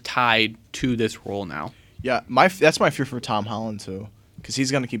is just tied to this role now. Yeah, that's my fear for Tom Holland too, because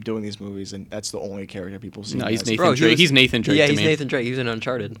he's gonna keep doing these movies, and that's the only character people see. No, him he's as. Nathan Bro, he Drake. was- He's Nathan Drake Yeah, to he's me. Nathan Drake. He was in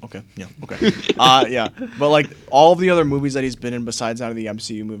Uncharted. Okay, yeah, okay. Yeah, but like all of the other movies that he's been in besides out of the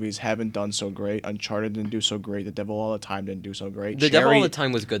MCU movies haven't done so great. Uncharted didn't do so great. The Devil All the Time didn't do so great. The Devil All Cherry- the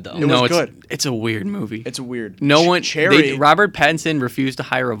Time was good, though. It No, was it's good. It's a weird movie. It's weird. No one. Cherry. Robert Pattinson refused to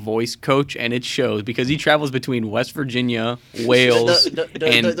hire a voice coach, and it shows because he travels between West Virginia, Wales,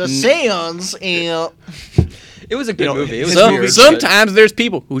 and Seance and It was a good know, movie. It was his weird, movies- but- sometimes there's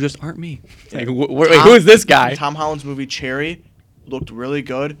people who just aren't me. Like, wait, who is this guy? Tom Holland's movie Cherry looked really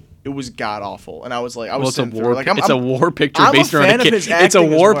good. It was god awful, and I was Well, it's a sitting through war. it, like, It's a war picture I'm a based around fan a of kid. his It's a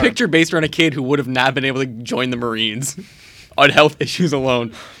acting as war well. picture based around a kid who would have not been able to join the Marines on health issues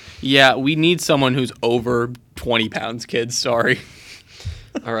alone. Yeah, we need someone who's over 20 pounds, kids. Sorry.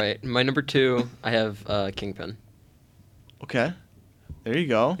 All right, my number 2, I have Kingpin. Okay, there you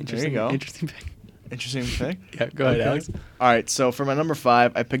go. There you go. Interesting pick. Interesting pick. Yeah, go ahead, Okay. Alex. All right, so for my number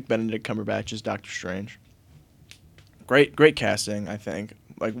 5, I picked Benedict Cumberbatch as Doctor Strange. Great casting, I think.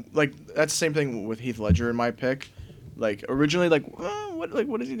 Like that's the same thing with Heath Ledger in my pick. Like originally,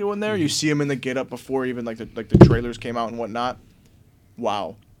 what is he doing there? You see him in the get up before even the trailers came out and whatnot.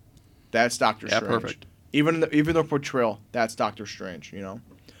 Wow, that's Doctor Yeah, Strange. perfect. Even the portrayal, that's Doctor Strange. You know.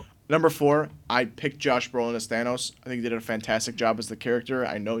 Number 4, I picked Josh Brolin as Thanos. I think he did a fantastic job as the character.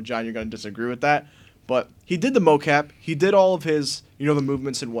 I know, John, you're going to disagree with that. But he did the mocap. He did all of his, the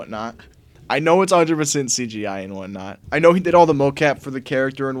movements and whatnot. I know it's 100% CGI and whatnot. I know he did all the mocap for the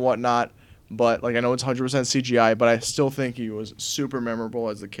character and whatnot. But, I know it's 100% CGI. But I still think he was super memorable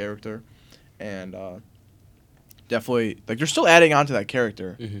as the character. And definitely, they're still adding on to that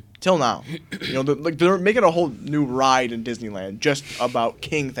character. Till now. They're making a whole new ride in Disneyland just about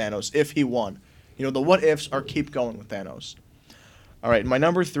King Thanos, if he won. The what ifs are keep going with Thanos. All right, my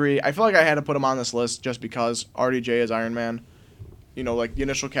number 3, I feel like I had to put him on this list just because RDJ is Iron Man. The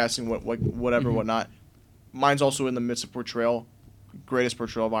initial casting, whatever, whatnot. Mine's also in the midst of portrayal. Greatest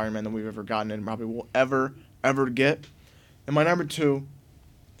portrayal of Iron Man that we've ever gotten and probably will ever get. And my number 2,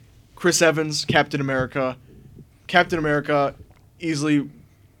 Chris Evans, Captain America. Captain America, easily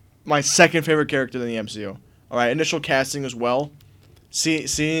my second favorite character in the MCU. All right, initial casting as well.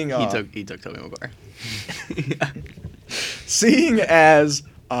 Seeing He took Tobey Maguire. seeing as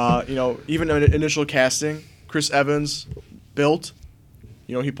even in initial casting, Chris Evans built.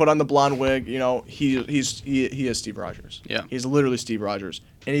 He put on the blonde wig. He is Steve Rogers. Yeah. He's literally Steve Rogers.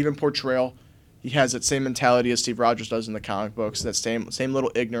 And even portrayal, he has that same mentality as Steve Rogers does in the comic books. That same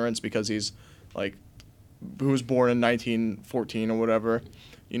little ignorance because he's who was born in 1914 or whatever.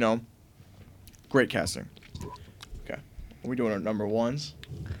 Great casting. Okay, are we doing our number 1s?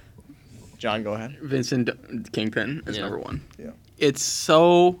 John, go ahead. Vincent Kingpin is Yeah. number 1. Yeah. It's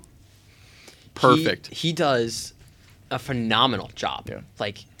so perfect. He does a phenomenal job. Yeah.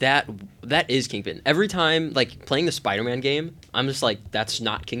 That is Kingpin. Every time playing the Spider-Man game, I'm just like, that's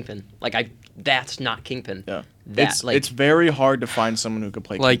not Kingpin. That's not Kingpin. Yeah. That It's very hard to find someone who could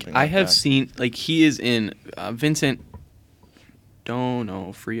play. Kingpin I have that. seen he is in Vincent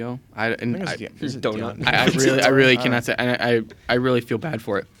D'Onofrio. I think it's Donut. Dion. I really cannot say. I really feel bad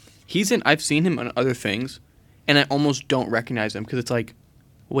for it. I've seen him on other things, and I almost don't recognize him because it's like,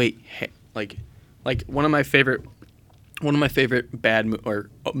 wait, one of my favorite or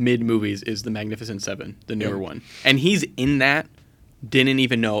mid movies is The Magnificent Seven, the newer one, and he's in that. Didn't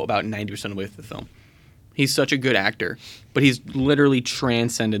even know about 90% of the way through the film. He's such a good actor, but he's literally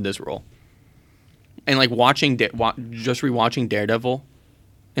transcended this role. And like just rewatching Daredevil,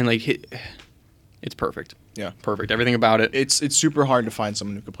 and like it's perfect. Yeah. Perfect. Everything about it. It's super hard to find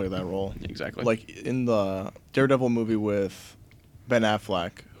someone who could play that role. Exactly. Like in the Daredevil movie with Ben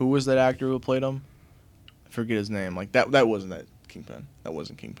Affleck, who was that actor who played him? I forget his name. Like that wasn't that Kingpin. That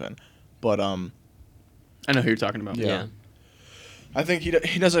wasn't Kingpin. But I know who you're talking about. Yeah. I think he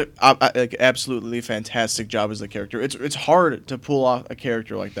does a like absolutely fantastic job as the character. It's hard to pull off a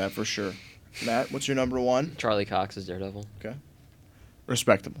character like that for sure. Matt, what's your number one? Charlie Cox is Daredevil. Okay.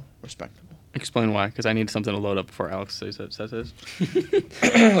 Respectable. Explain why, because I need something to load up before Alex says his.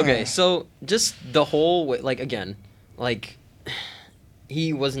 Okay, so just the whole way, like, again, like,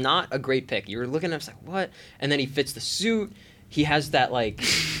 he was not a great pick. You were looking at him, like, what? And then he fits the suit. He has that, like,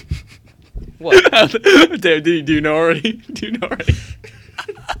 what? Damn, do you know already?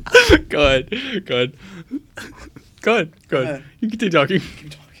 Go ahead. You continue talking.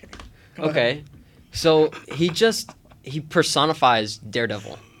 Keep talking. Go Okay, ahead. so he personifies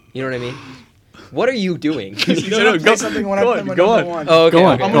Daredevil. You know what I mean? What are you doing? He's No, gonna go- play something when I go play on, my go number on. one. Oh, okay. Go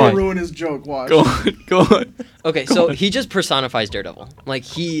on, okay. I'm go gonna on. ruin his joke. Watch. Go on. Okay, so he just personifies Daredevil. Like,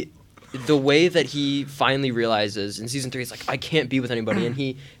 the way that he finally realizes in season 3, it's like, I can't be with anybody, and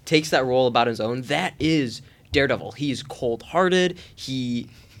he takes that role about his own. That is Daredevil. He's cold-hearted. He's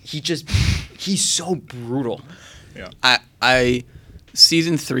so brutal. I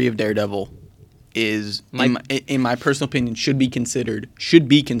season 3 of Daredevil is in my personal opinion should be considered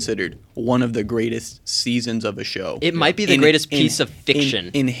one of the greatest seasons of a show. It might be the greatest piece of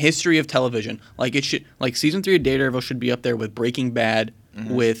fiction in history of television. Like it should, like season 3 of Daredevil should be up there with Breaking Bad,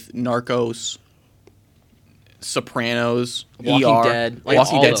 with Narcos, Sopranos, Walking ER, Dead, like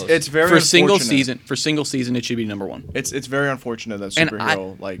Walking all Dead. those. It's very for single unfortunate. season it should be number 1. It's very unfortunate that And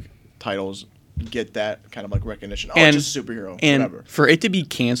superhero like titles get that kind of like recognition. Oh, And- it's just superhero. And Whatever. for it to be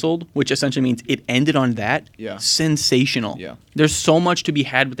canceled, which essentially means it ended on that, Yeah. sensational. Yeah. There's so much to be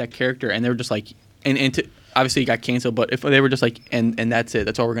had with that character, and they were just like, and to, obviously it got canceled, but if they were just like, and that's it,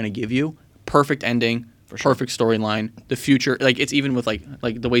 that's all we're gonna give you. Perfect ending, For sure. perfect storyline. The future, like it's even with like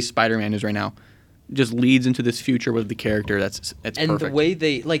the way Spider-Man is right now, just leads into this future with the character. That's and perfect. the way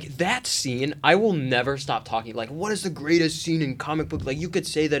they like that scene, I will never stop talking. Like, what is the greatest scene in comic book? Like, you could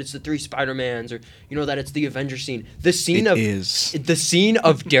say that it's the 3 Spider-Mans, or that it's the Avengers scene. The scene the scene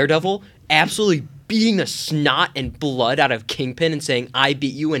of Daredevil absolutely beating the snot and blood out of Kingpin and saying, "I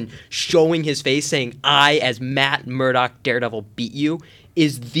beat you," and showing his face saying, "I, as Matt Murdock Daredevil, beat you,"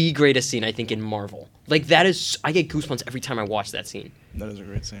 is the greatest scene I think in Marvel. Like, that is, I get goosebumps every time I watch that scene. That is a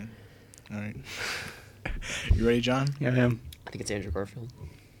great scene. All right. You ready, John? Yeah, I am. I think it's Andrew Garfield.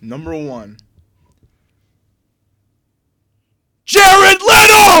 Number 1. Jared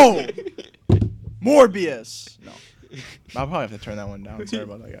Leto! Morbius. No. I'll probably have to turn that one down. Sorry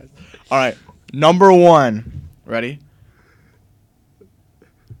about that, guys. All right. Number 1. Ready?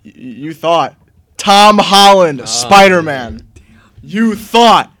 You thought Tom Holland, Spider-Man. You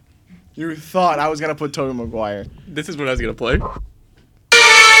thought I was going to put Tobey Maguire. This is what I was gonna play.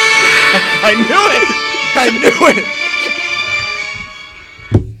 I knew it.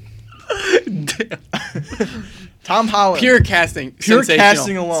 Tom Holland. Pure casting. Pure Sensational.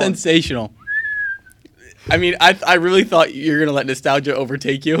 casting alone. Sensational. I mean, I really thought you were going to let nostalgia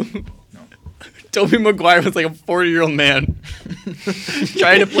overtake you. No. Tobey Maguire was like a 40-year-old man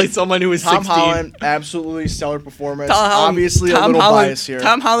trying to play someone who was Tom 16. Holland, absolutely stellar performance. Tom Holland- Obviously, a Tom little Holland- bias here.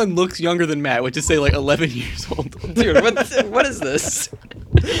 Tom Holland looks younger than Matt, which is say like 11 years old. Dude, what is this?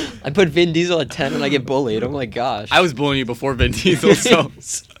 I put Vin Diesel at 10 and I get bullied. Oh my gosh. I was bullying you before Vin Diesel, so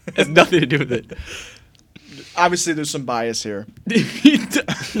it has nothing to do with it. Obviously, there's some bias here.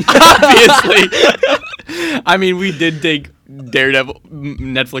 Obviously. I mean, we did take Daredevil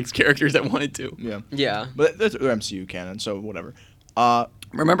Netflix characters that wanted to. Yeah. Yeah. But that's MCU canon, so whatever.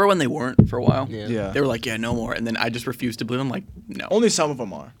 Remember when they weren't for a while? Yeah. They were like, yeah, no more. And then I just refused to believe them. Like, no. Only some of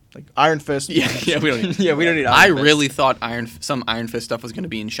them are. Like Iron Fist. Yeah, we don't need Yeah, we don't need I Iron Fist. really thought some Iron Fist stuff was going to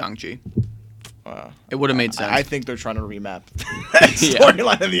be in Shang-Chi. It would have made sense. I think they're trying to remap that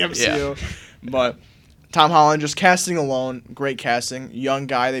storyline in the MCU. But Tom Holland, just casting alone, great casting. Young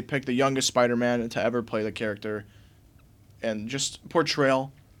guy. They picked the youngest Spider-Man to ever play the character. And just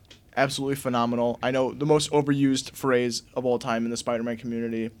portrayal, absolutely phenomenal. I know the most overused phrase of all time in the Spider-Man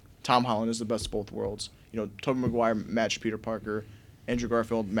community, Tom Holland is the best of both worlds. Tobey Maguire matched Peter Parker. Andrew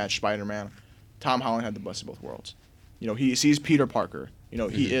Garfield matched Spider-Man. Tom Holland had the best of both worlds. He sees Peter Parker.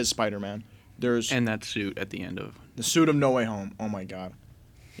 He is Spider-Man. There's and that suit at the end of... the suit of No Way Home. Oh, my God.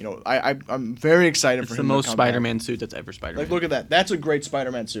 I'm very excited It's for the him. most to come back. Spider-Man suit that's ever Spider-Man. Like, look at that. That's a great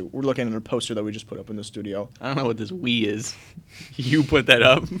Spider-Man suit. We're looking at a poster that we just put up in the studio. I don't know what this we is. You put that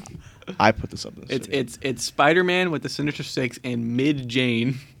up. I put this up in the studio. It's Spider-Man with the Sinister Six and Mid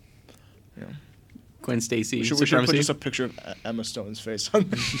Jane. Yeah. Gwen Stacy. We should put Supremacy. just a picture of Emma Stone's face on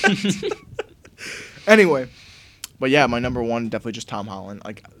that. Anyway, but yeah, my number one definitely just Tom Holland.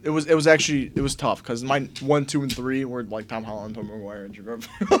 Like it was tough because my 1, 2, and 3 were like Tom Holland, Tom Maguire, and Andrew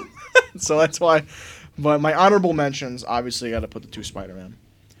Garfield. So that's why. But my honorable mentions, obviously, got to put the 2 Spider-Man.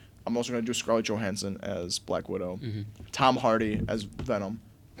 I'm also gonna do Scarlett Johansson as Black Widow, Tom Hardy as Venom.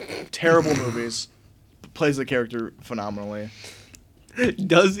 Terrible movies, plays the character phenomenally.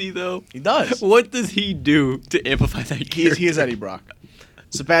 Does he though? He does. What does he do to amplify that character? He is Eddie Brock.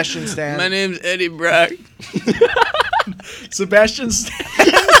 Sebastian Stan. My name's Eddie Brock. Sebastian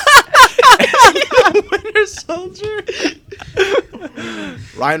Stan. Winter Soldier.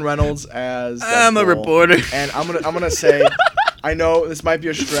 Ryan Reynolds as I'm a Deadpool. reporter. And I'm gonna say, I know this might be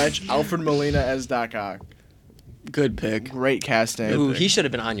a stretch. Alfred Molina as Doc Ock. Good pick. Great casting. Ooh, he should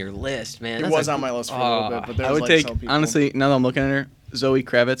have been on your list, man. He That's was a- on my list for a little bit, but there I was would like take some people. honestly. Now that I'm looking at her, Zoe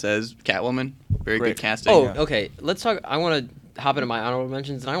Kravitz as Catwoman. Very Great. good casting. Oh, Yeah. okay. Let's talk. I want to hop into my honorable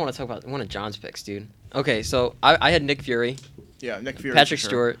mentions, and I want to talk about one of John's picks, dude. Okay, so I had Nick Fury, Yeah, Nick Fury. Patrick for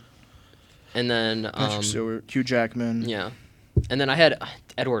sure. Stewart, and then Patrick Stewart, Hugh Jackman. yeah, and then I had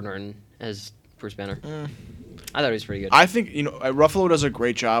Edward Norton as Bruce Banner. I thought he was pretty good. I think Ruffalo does a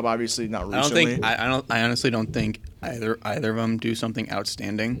great job. Obviously, not I don't recently. think I honestly don't think either of them do something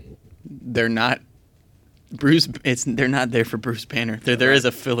outstanding. They're not Bruce. They're not there for Bruce Banner. They're there as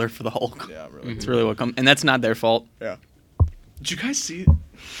a filler for the Hulk. Yeah, really. It's really what comes, and that's not their fault. Yeah. Did you guys see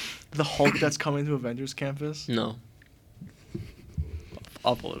the Hulk that's coming to Avengers Campus? no.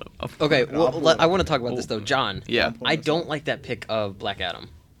 I'll pull it up. Okay, I'll well, pull it I up. want to talk about this though, John. Yeah. I don't like that pick of Black Adam.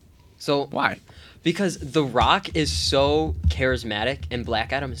 So Why? because The Rock is so charismatic and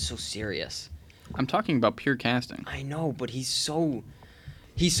Black Adam is so serious. I'm talking about pure casting. I know, but he's so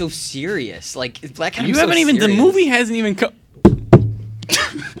serious. Like Black Adam. You haven't even. The movie hasn't even come.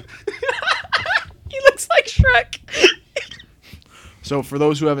 He looks like Shrek. So for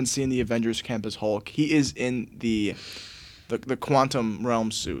those who haven't seen the Avengers Campus Hulk, he is in the Quantum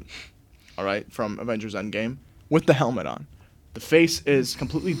Realm suit, all right, from Avengers Endgame, with the helmet on. The face is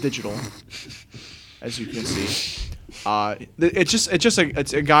completely digital, as you can see.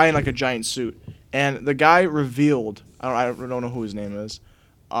 It's a guy in like a giant suit, and the guy revealed. I don't know who his name is.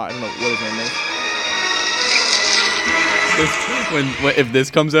 I don't know what his name is. If this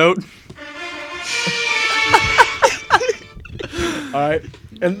comes out, All right,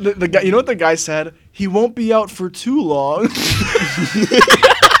 and the guy, you know what the guy said? He won't be out for too long.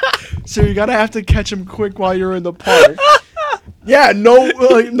 So you gotta have to catch him quick while you're in the park. Yeah, no one's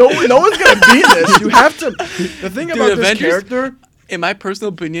gonna beat this. You have to. The thing about this Avengers- character, in my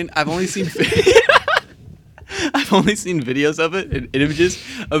personal opinion, I've only seen videos of it and images.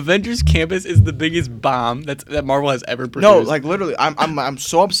 Avengers Campus is the biggest bomb that Marvel has ever produced. no, like literally, I'm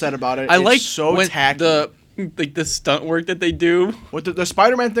so upset about it. I It's like so when tacky. the stunt work that they do. With the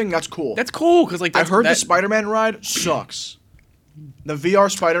Spider-Man thing, that's cool. That's cool because like I that's, heard the that, Spider-Man ride sucks. The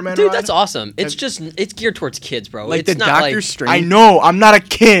VR Spider-Man Dude, ride. that's awesome. It's Have- just it's geared towards kids, bro. like it's the not Doctor like Strange. I know. I'm not a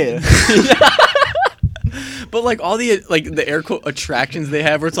kid. But like all the the air quote attractions they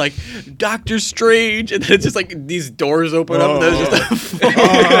have, where it's like Doctor Strange, and then it's just like these doors open up, and there's just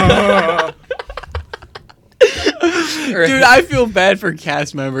Dude, I feel bad for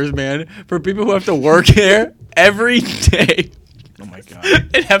cast members, man. For people who have to work here every day Oh my god.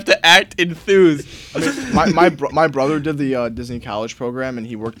 and have to act enthused. My brother did the Disney College program, and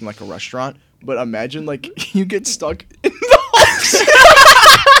he worked in like a restaurant. But imagine like you get stuck in the Hulk.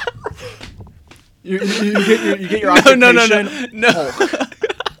 you get your occupation. No.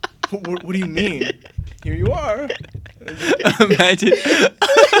 Hulk. What do you mean? Here you are. Imagine.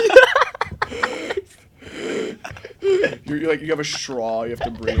 You're like you have a straw you have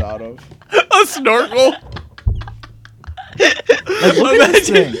to breathe out of. A snorkel. look at this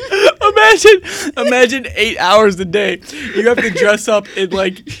thing. Imagine 8 hours a day. You have to dress up in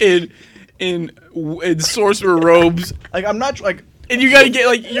like in sorcerer robes, Like I'm not like and you gotta get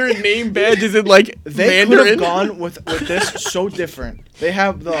like your name badges in like they could Mandarin. have gone with this so different. They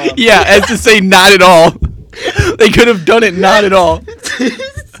have the Yeah, as to say not at all. They could have done it not at all.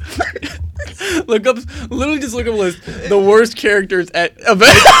 Literally just look up a list. The worst characters at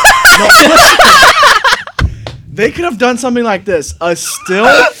Avengers. They could have done something like this. A still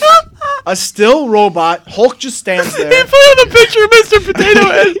robot. Hulk just stands They there. put on a picture of Mr. Potato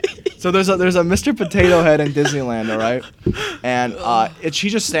Head. So there's a Mr. Potato Head in Disneyland, all right, and she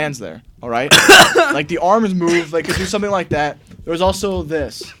just stands there, all right, like the arms move, they could do something like that. There's also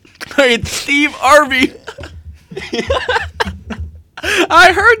this. It's Steve Harvey.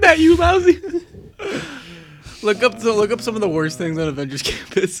 I heard that, you lousy. Look up some of the worst things on Avengers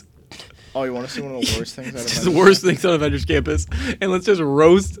Campus. Oh, you want to see one of the worst things? Just the worst things on Avengers Campus, and let's just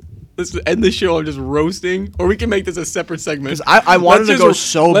roast. Let's end the show on just roasting, or we can make this a separate segment. I wanted to go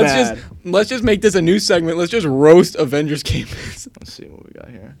so bad. Let's just make this a new segment. Let's just roast Avengers Campus. Let's see what we got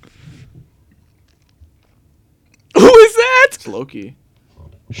here. Who is that? It's Loki,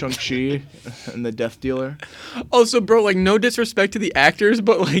 Shang-Chi, and the Death Dealer. Also, bro, like no disrespect to the actors,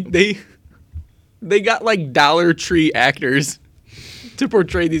 but like they got like Dollar Tree actors to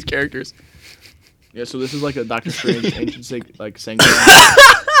portray these characters. Yeah, so this is like a Doctor Strange ancient sanctum.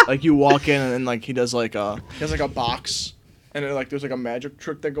 Like you walk in and like he has like a box, and then, like there's like a magic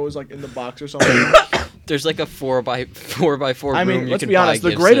trick that goes like in the box or something. There's like a 4x4 I room mean, you let's can be honest. buy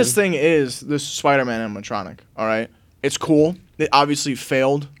The gifts greatest in. thing is this Spider-Man animatronic. All right, it's cool. It obviously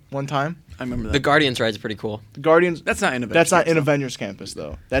failed one time. I remember that. The Guardians ride's pretty cool. The Guardians. That's not in Avengers. That's not in Campus, Avengers Campus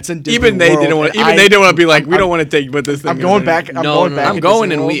though. That's in Disney Even they World, didn't want. and Even they didn't want to be like, we don't want to take what this thing. I'm is going in. back. I'm No, going no, back. no. I'm at going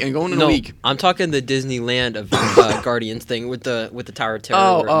Disney in a World. week. I'm going in No, a week. I'm talking the Disneyland of Guardians thing with the Tower of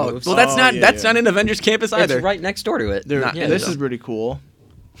Terror. where it moves. Well, that's Oh, not yeah, that's yeah. not in Avengers Campus either. It's right next door to it. There- Yeah, this so- is pretty cool.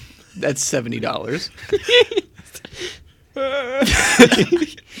 That's $70.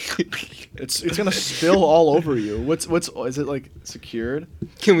 It's gonna spill all over you. What's is it like secured?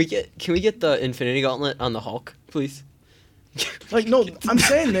 Can we get the Infinity Gauntlet on the Hulk, please? Like no, I'm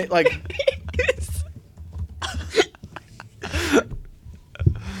saying that like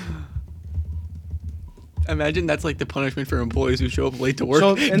Imagine that's like the punishment for employees who show up late to work.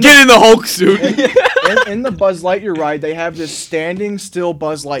 So, Get in in the Hulk suit. in the Buzz Lightyear ride, they have this standing still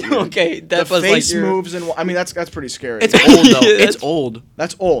Buzz Lightyear. Okay, that the Buzz face Lightyear- moves and I mean that's pretty scary. It's old though. Yeah, It's that's- old.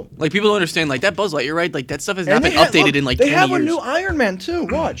 That's old. Like people don't understand. Like that Buzz Lightyear ride. Like that stuff has not And been they have- updated in like they 20 have years. a new Iron Man too.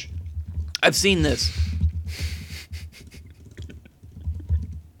 Watch. I've seen this.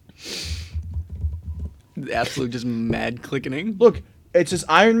 The absolute just mad clicking. Look, it's this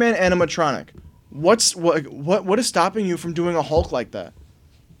Iron Man animatronic. What is stopping you from doing a Hulk like that?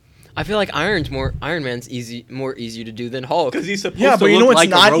 I feel like Iron Man's more easy to do than Hulk. Because he's supposed Yeah, to but you look know what's like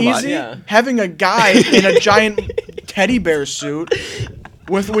not a robot. easy? Yeah. Having a guy in a giant teddy bear suit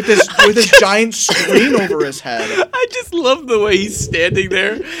with this giant screen over his head. I just love the way he's standing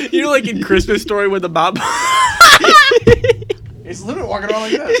there. You know, like in Christmas Story with the mom. He's literally walking around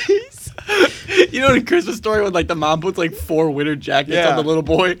like that. You know, in Christmas Story when like the mom puts like 4 winter jackets Yeah. on the little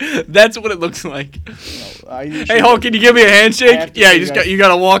boy. That's what it looks like. I usually- Hey Hulk, can you give me a I handshake? have to Yeah, say, you guys-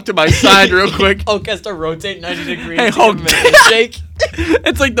 gotta walk to my side real quick. Hulk has to rotate 90 degrees. Hey to Hulk, give him a handshake.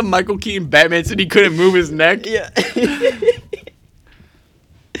 It's like the Michael Keaton Batman said he couldn't move his neck. Yeah.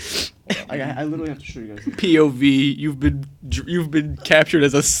 I literally have to show you guys. POV, you've been captured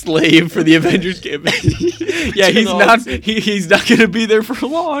as a slave for the Avengers campaign. Yeah, he's not gonna be there for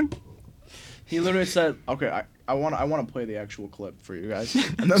long. He literally said, "Okay, I want to play the actual clip for you guys,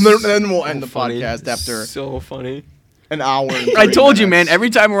 and then we'll end the podcast after So funny. an hour." And I 30 told you, man. minutes. Every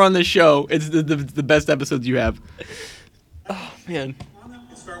time we're on this show, it's the best episodes you have. Oh man.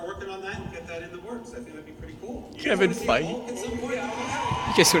 Start working on that and get that in the works. I think that'd be pretty cool. Kevin You guys Feige. wanna see the Hulk at some point?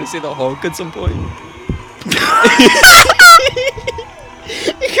 You guys want to see the Hulk at some point?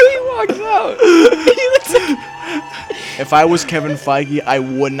 He walks out. He looks like If I was Kevin Feige, I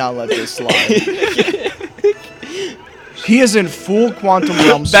would not let this slide. He is in full quantum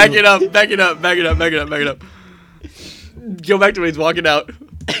realm. Back suit. it up. Go back to when he's walking out.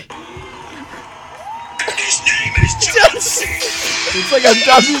 His name is John Cena. It's like a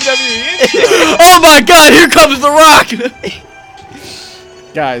WWE intro. Oh my God! Here comes the Rock.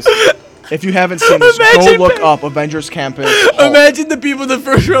 Guys, if you haven't seen this, Imagine go look that. up Avengers Campus. Hulk. Imagine the people in the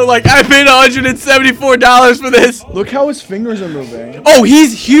first row like, I paid $174 for this. Look how his fingers are moving. Oh,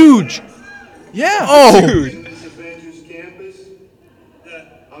 he's huge. Yeah. Oh. In this Avengers campus,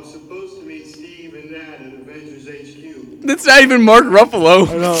 I'm supposed to meet Steve and Nat at Avengers HQ. That's not even Mark Ruffalo.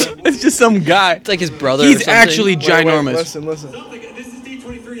 I know. It's just some guy. it's like his brother. or He's something. actually Wait, ginormous. listen. This is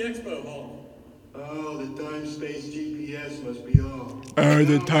D23 Expo, Hulk. Oh, the time space GPS must be off.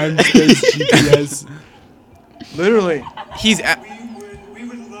 The time space GPS. Literally. He's We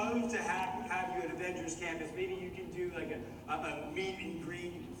would love to have you at Avengers Campus. Maybe you can do like a meet and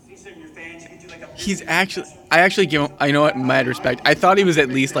greet. You can see some of your fans. You can do like a. he's actually. I actually give him. I know what, mad respect. I thought he was at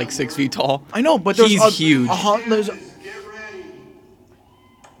least like 6 feet tall. I know, but there's He's huge. There's Get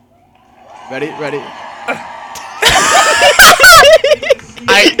ready. ready.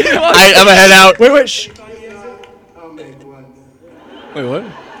 I'm gonna head out. Wait, shh. I'll make one. Wait, what?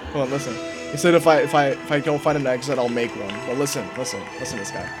 Hold on, listen. He said if I go find an exit, I'll make one. But listen to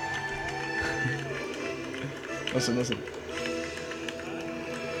this guy. Listen. That's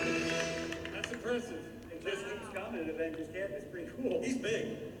impressive. It just keeps coming at Avengers Campus. Pretty cool. He's big.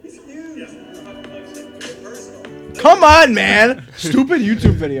 He's huge. Yeah. Personal. Come on, man. Stupid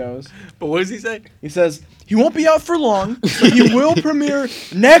YouTube videos. But what does he say? He says he won't be out for long, but he will premiere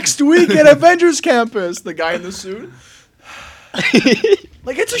next week at Avengers Campus. The guy in the suit.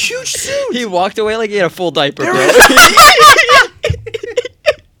 Like, it's a huge suit. He walked away like he had a full diaper. Bro.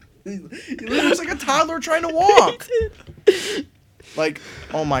 He looks like a toddler trying to walk. Like,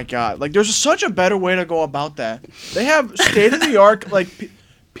 oh my god. Like, there's such a better way to go about that. They have state-of-the-art, like,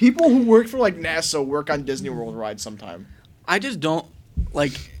 people who work for, like, NASA work on Disney World rides sometime. I just don't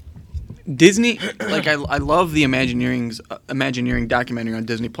like Disney. Like I love the Imagineering documentary on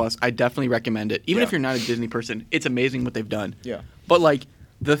Disney Plus. I definitely recommend it. Even if Yeah. you're not a Disney person, it's amazing what they've done. Yeah. But like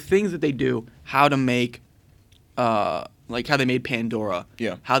the things that they do, how to make, like how they made Pandora.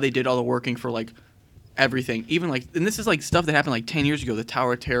 Yeah. How they did all the working for like everything. Even like, and this is like stuff that happened like 10 years ago. The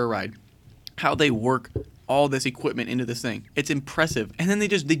Tower of Terror ride. How they work all this equipment into this thing. It's impressive. And then they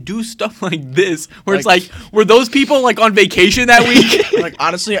do stuff like this where it's like, were those people like on vacation that week? Like,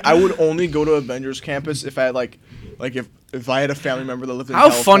 honestly, I would only go to Avengers Campus if I had, like if I had a family member that lived in How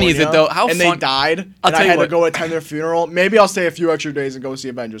funny is it, California though? How and fun- they died, I'll and tell I you had to what. go attend their funeral, maybe I'll stay a few extra days and go see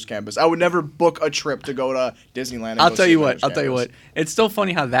Avengers Campus. I would never book a trip to go to Disneyland and I'll go tell see you what. Avengers I'll tell you Campus. what. It's still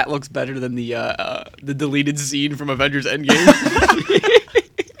funny how that looks better than the deleted scene from Avengers Endgame.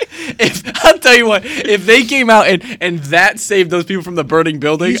 I'll tell you what. If they came out and that saved those people from the burning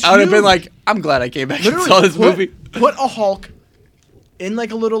building, He's I would have been huge. like, I'm glad I came back and Literally, saw this movie. Put a Hulk in,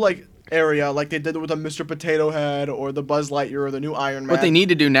 like, a little, like, area, like they did with the Mr. Potato Head or the Buzz Lightyear or the new Iron Man. What they need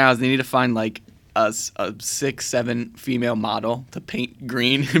to do now is they need to find like a 6'7" female model to paint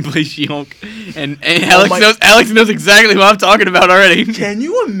green and play She-Hulk. And Alex knows exactly what I'm talking about already. Can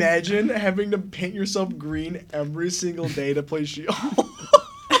you imagine having to paint yourself green every single day to play She-Hulk?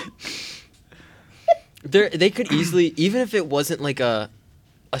 They could easily, even if it wasn't like a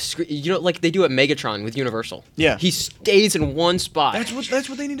screen, you know, like they do at Megatron with Universal. Yeah. He stays in one spot. That's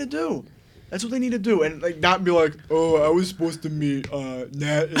what they need to do. That's what they need to do, and like not be like, oh, I was supposed to meet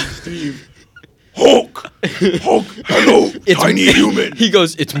Nat and Steve. Hulk, hello, tiny human. He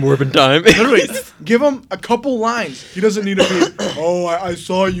goes, it's Morbin time. Literally, give him a couple lines. He doesn't need to be. Oh, I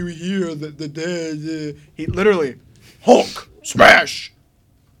saw you here the day. He literally, Hulk, smash.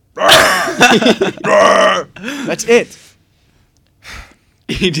 That's it.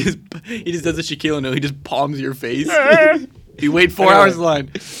 He just does a Shaquille O'Neal. He just palms your face. You wait 4 hours in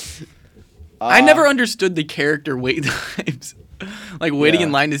line. I never understood the character wait times. Like waiting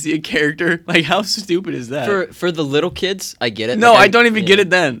in line to see a character. Like how stupid is that? For the little kids, I get it. No, Like, I don't even get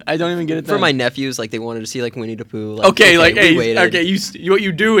it then. I don't even get it then. For my nephews, like they wanted to see like Winnie the Pooh. Like, Okay, like we hey, waited. okay. What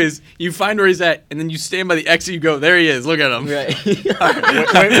you do is you find where he's at, and then you stand by the exit. You go, there he is. Look at him. Right.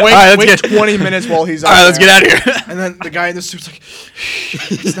 Wait 20 minutes while he's All right, let's get out of here. And then the guy in the suit's like,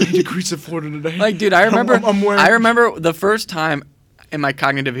 it's 90 degrees in Florida today. Like, dude, I remember. I'm wearing. I remember the first time in my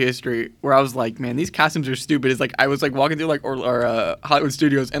cognitive history where I was like, man, these costumes are stupid. Is like I was like walking through like or Hollywood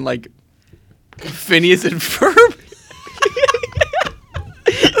Studios and like Phineas and Ferb.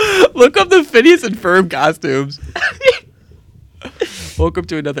 Look up the Phineas and Ferb costumes. Welcome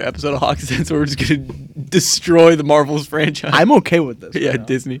to another episode of Hawks Sense where we're just gonna destroy the Marvels franchise. I'm okay with this. yeah, right now.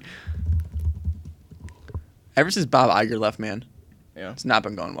 Disney. Ever since Bob Iger left, man, Yeah. it's not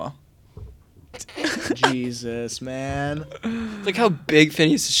been going well. Jesus, man. Look how big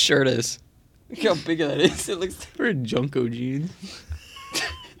Phineas' shirt is. Look how big that is. It looks. We're in Junko jeans.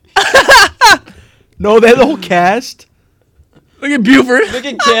 No, they had the whole cast. Look at Buford. Look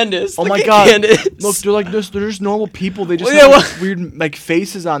at Candace. Oh Look my at god. Candace. Look, they're like this. They're just normal people. They just Well, yeah, have like, weird like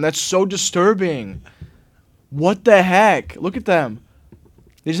faces on. That's so disturbing. What the heck? Look at them.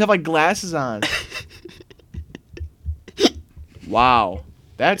 They just have like glasses on. Wow.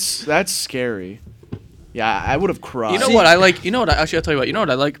 That's scary. Yeah, I would have cried. You know what I like? You know what? Actually, I'll tell you what. You know what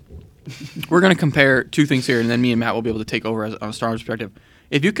I like? We're gonna compare two things here, and then me and Matt will be able to take over on a Star Wars perspective.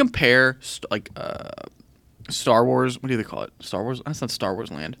 If you compare Star Wars, what do they call it? Star Wars? That's not Star Wars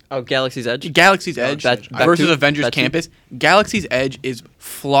Land. Oh, Galaxy's Edge. Galaxy's Edge that versus too? Avengers That too? Campus. Galaxy's Edge is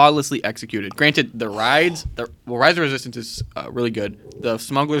flawlessly executed. Granted, the rides, Rise of Resistance is really good. The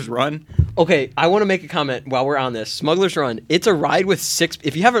Smuggler's Run. Okay, I want to make a comment while we're on this. Smuggler's Run. It's a ride with 6.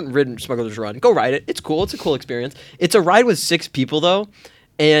 If you haven't ridden Smuggler's Run, go ride it. It's cool. It's a cool experience. It's a ride with 6 people though,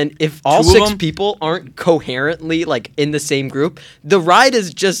 And if all Two of 6 them? people aren't coherently like in the same group, the ride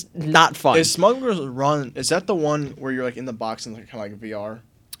is just not fun. Is Smuggler's Run, is that the one where you're like in the box and like, kind of like VR?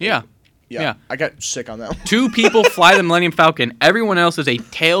 Yeah. Yeah. Yeah. I got sick on that one. 2 people fly the Millennium Falcon. Everyone else is a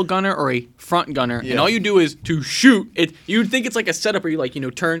tail gunner or a front gunner, and Yeah. all you do is to shoot it. You'd think it's like a setup where you like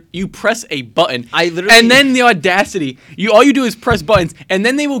turn. You press a button. I literally- and then the audacity. All you do is press buttons, and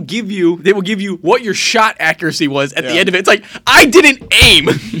then they will give you what your shot accuracy was at the Yeah. end of it. It's like I didn't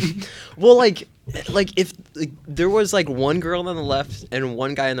aim. Well, like if there was like one girl on the left and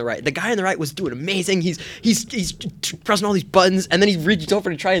one guy on the right. The guy on the right was doing amazing. He's pressing all these buttons, and then he reaches over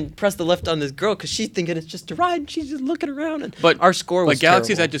to try and press the left on this girl because she's thinking it's just a ride. And she's just looking around, and But our score was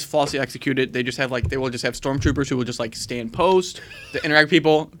Galaxies terrible. that just falsely executed. They just have they will just have stormtroopers who will just like stand post, to interact with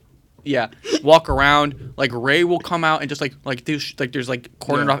people. Yeah, walk around. Like Rey will come out and just there's like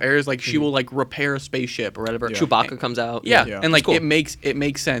cornered Yeah. off areas. Like she will like repair a spaceship or whatever. Chewbacca comes out. Yeah, Yeah. and like It's cool. it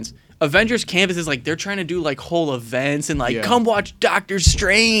makes sense. Avengers Campus is like they're trying to do like whole events and like Yeah. come watch Doctor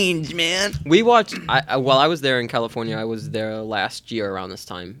Strange, man. We watched. While I was there in California, I was there last year around this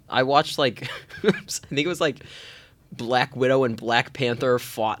time. I watched like I think it was like Black Widow and Black Panther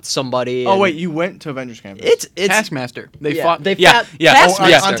fought somebody. Oh and wait, you went to Avengers Campus. it's Taskmaster. They yeah, fought. they yeah, fought yeah.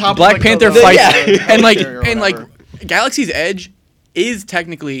 Taskmaster. on top of, Black like, Panther the- fights yeah. and like Or whatever. Galaxy's Edge is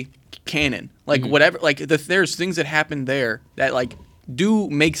technically canon. Like whatever, like there's things that happen there that like do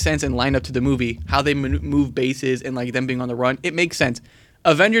make sense and line up to the movie. How they move bases and like them being on the run, it makes sense.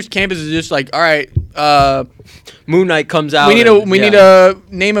 Avengers Campus is just like, all right, Moon Knight comes out. we need and- a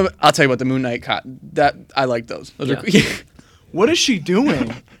name of. I'll tell you what, the Moon Knight that I like those. Those are Yeah. What is she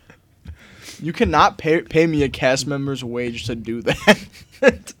doing? You cannot pay me a cast member's wage to do that.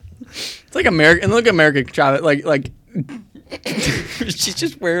 It's like American. Look at American Chavez. Like She's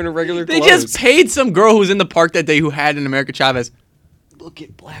just wearing a regular. they clothes. just paid some girl who was in the park that day who had an American Chavez. Look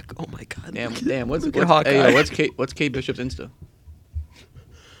at Black. Oh my God. Damn. What's Look at Hawkeye. What's Kate Bishop's Insta?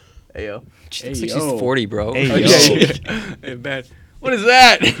 Ayo. She looks like Hey, yo. she's 40, bro. Hey, Okay. yo. Hey, bad. What is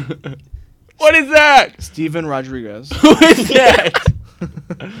that? What is that? Steven Rodriguez. Who is that?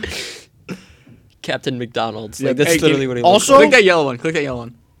 Captain McDonald's. Yeah, Like that's hey, literally can- what he also- looks Click that yellow one. Click that yellow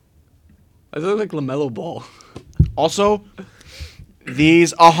one. Does it look like LaMelo Ball? Also,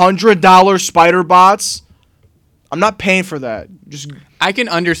 these $100 spider bots. I'm not paying for that. Just I can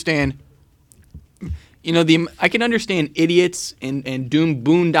understand. I can understand idiots and doomed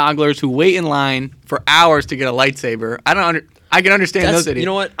boondogglers who wait in line for hours to get a lightsaber. I can understand That's, those idiots. you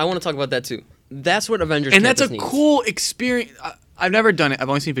know what? I want to talk about that too. That's what Avengers and that's a Campus needs. cool experience. I've never done it. I've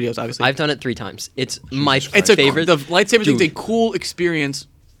only seen videos, obviously. I've done it 3 times. It's my it's a favorite. the lightsaber thing's a Dude. cool experience.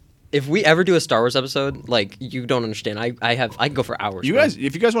 If we ever do a Star Wars episode, like you don't understand. I can go for hours. you bro. guys,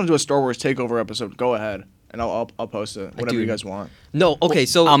 if you guys want to do a Star Wars takeover episode, go ahead, and I'll post it. Whatever you Dude. guys want. No, okay.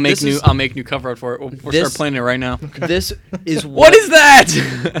 So I'll make this I'll make new cover art for it. We'll This- start planning it right now. This is What is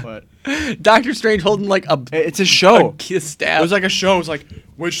that? But Doctor Strange holding like a it's a show. kiss It staff. was like a show. It was like,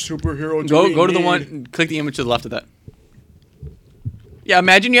 which superhero do we Go to the need? one. Click the image to the left of that. Yeah,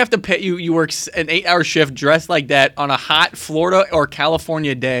 imagine you have to pay you work an 8-hour shift dressed like that on a hot Florida or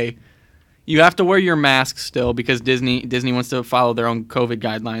California day. You have to wear your mask still because Disney wants to follow their own COVID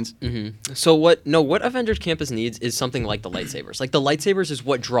guidelines. So what Avengers Campus needs is something like the lightsabers. Like the lightsabers is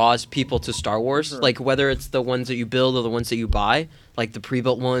what draws people to Star Wars. Like whether it's the ones that you build or the ones that you buy, like the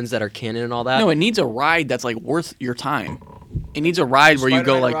pre-built ones that are canon and all that. No, it needs a ride that's like worth your time. It needs a ride where you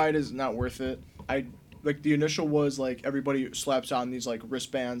go Spider-Man like ride is not worth it. Like the initial was like everybody slaps on these like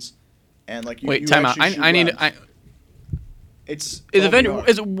wristbands, and like you, wait, you time out. actually shoot I need webs. I It's is all Avenger VR.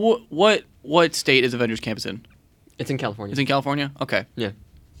 is what state is Avengers Campus in? It's in California. It's in California. Okay. Yeah.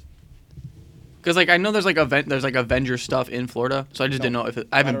 Because like I know there's like Avengers stuff in Florida, so I just didn't know if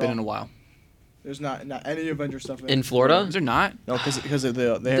I haven't at been all. in a while. There's not any Avenger stuff In Florida? Is there not? No, because of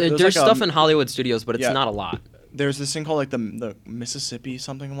the There's like stuff in Hollywood studios, but it's yeah. not a lot. There's this thing called like the Mississippi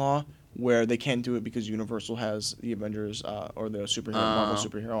something law where they can't do it because Universal has the Avengers or the superhero Marvel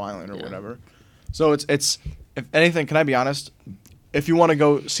superhero island or Yeah. whatever. So it's if anything, can I be honest? If you want to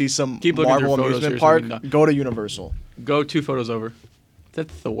go see some Keep looking Marvel through photos amusement here, park, something go to Universal. Go 2 photos over. Is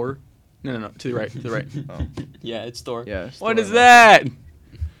that Thor? No, to the right, to the right. Oh, Yeah, it's Thor. yeah. What is that?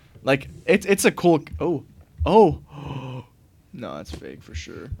 Like it's a cool. Oh. No, that's fake for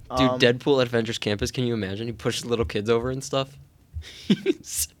sure. Dude, Deadpool at Avengers Campus, can you imagine? He pushes little kids over and stuff.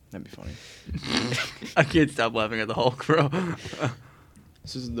 That'd be funny. I can't stop laughing at the Hulk, bro.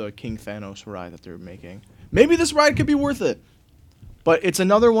 This is the King Thanos ride that they're making. Maybe this ride could be worth it. But it's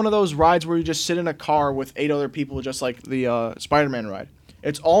another one of those rides where you just sit in a car with 8 other people, just like the Spider-Man ride.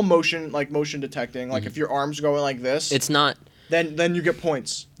 It's all motion detecting. Like if your arms going like this, It's not. then you get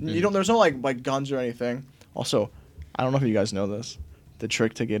points. You don't. There's no like guns or anything. Also, I don't know if you guys know this. The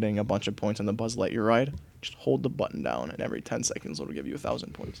trick to getting a bunch of points on the Buzz Lightyear ride: just hold the button down, and every 10 seconds it'll give you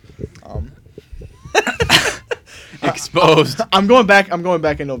 1,000 points. Exposed. I'm going back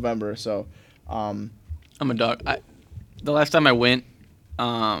in November, so. I'm a dog. The last time I went,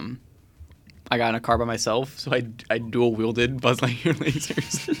 I got in a car by myself, so I dual wielded Buzz Lightyear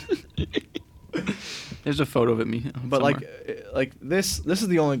lasers. There's a photo of it me. But somewhere. like this is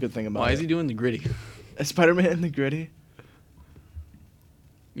the only good thing about it. Why is he doing the gritty? Spider-Man in the gritty?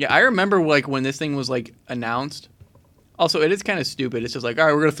 Yeah, I remember like when this thing was like announced. Also, it is kind of stupid. It's just like, all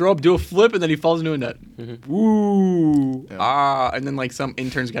right, we're gonna throw up, do a flip, and then he falls into a net. Mm-hmm. Ooh, Yeah. and then like some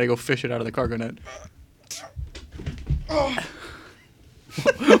intern's gotta go fish it out of the cargo net.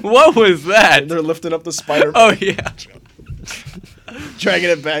 What was that? They're lifting up the Spider-Man, Oh yeah. dragging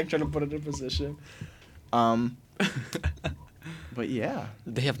it back, trying to put it in position. But yeah,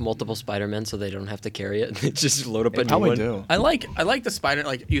 They have multiple Spider-Men, so they don't have to carry it. They just load up a they new probably one. do. I like the spider.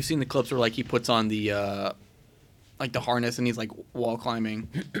 Like you've seen the clips where like he puts on the like the harness and he's like wall climbing.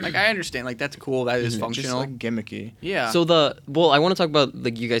 Like I understand. Like that's cool. That is Just functional. like gimmicky. Yeah. So I want to talk about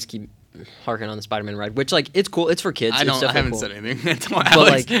like you guys keep harking on the Spider-Man ride, which like it's cool. It's for kids. I It's don't. I definitely haven't cool. said anything. Don't,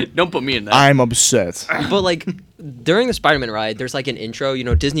 Alex, like- don't put me in that. I'm upset. But like during the Spider-Man ride, there's like an intro. You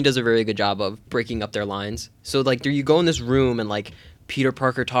know, Disney does a very good job of breaking up their lines. So like, you go in this room and like Peter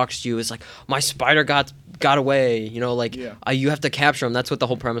Parker talks to you. It's like my spider got away. You know, like Yeah. you have to capture him. That's what the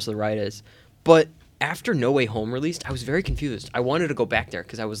whole premise of the ride is. But after No Way Home released, I was very confused. I wanted to go back there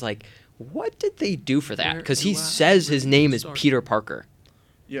because I was like, what did they do for that? Where Because he do I says his name is start? Peter Parker.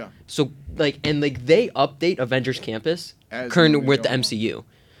 Yeah. So like they update Avengers Campus As current movies with the go on. MCU.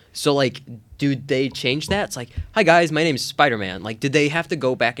 So like, dude, they change that? It's like, hi guys, my name's Spider-Man. Like, did they have to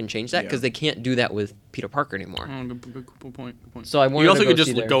go back and change that? Yeah. Because they can't do that with Peter Parker anymore. Oh, good point. Good point. So I wanted You also to go could just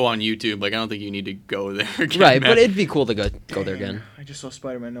see there. go on YouTube. Like I don't think you need to go there. Again, Right, man. but it'd be cool to go there again. I just saw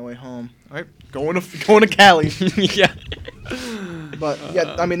Spider-Man No Way Home. All right, going to Cali. Yeah. But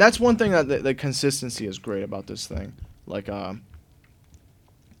yeah, I mean that's one thing that the consistency is great about this thing.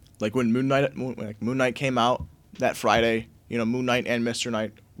 Like when Moon Knight came out that Friday, you know, Moon Knight and Mr.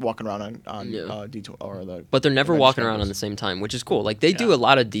 Knight walking around on Yeah. D2 or the. But they're never Avengers walking around campus. on the same time, which is cool. Like they do Yeah. a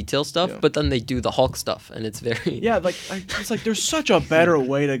lot of detail stuff, Yeah. but then they do the Hulk stuff, and it's very Yeah, like it's like there's such a better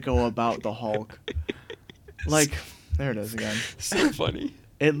way to go about the Hulk. Like there it is again. so funny.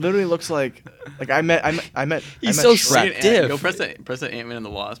 It literally looks like I met He's I so met Shrek. stiff. Go press the Ant-Man and the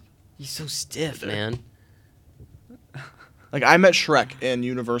Wasp. He's so stiff, man. Like I met Shrek in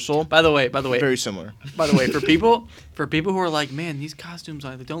Universal. By the way, Very similar. for people who are like, man, these costumes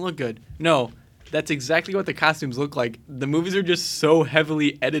they don't look good. No, that's exactly what the costumes look like. The movies are just so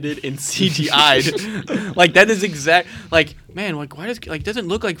heavily edited and CGI'd. Like that is exact. Like man, like why doesn't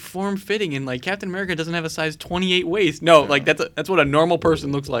look like form fitting and like Captain America doesn't have a size 28 waist. No, like that's what a normal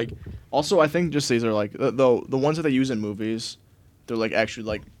person looks like. Also, I think just these are like the ones that they use in movies. They're like actually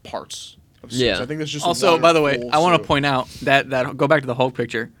like parts of suits. Yeah. I think there's just Also, one by the way, full I want to suit. point out that go back to the Hulk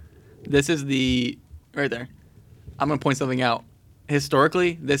picture. This is the right there. I'm gonna point something out.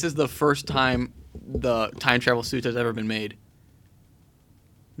 Historically, this is the first time the time travel suit has ever been made.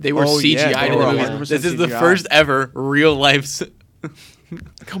 They were Oh, yeah, CGI'd they in were the movies. 100% This is the CGI. first ever real life.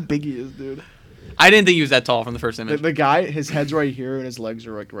 Look how big he is, dude. I didn't think he was that tall from the first The, image. the guy, his head's right here and his legs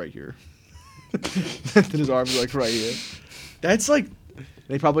are like right here. And his arms are like right here. That's like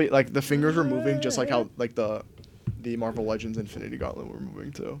they probably like the fingers were moving just like how like the Marvel Legends Infinity Gauntlet were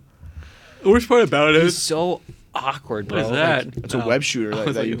moving too. The worst part about it He's so awkward, bro. what is that? It's a web shooter I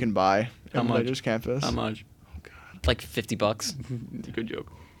was that you like, can buy how on much? Avengers Campus. How much? Like $50. It's a good joke.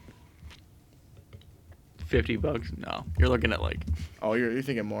 $50? No, you're looking at like Oh, you're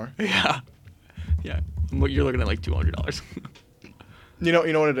thinking more. yeah. You're looking at like $200. You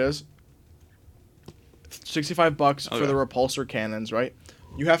know what it is? $65 for Okay. the repulsor cannons, right?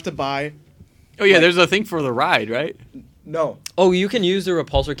 You have to buy Oh yeah, Like- there's a thing for the ride, right? no. Oh, you can use the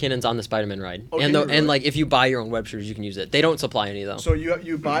repulsor cannons on the Spider-Man ride, Oh, and can you really? and like if you buy your own web shooters, you can use it. They don't supply any though. So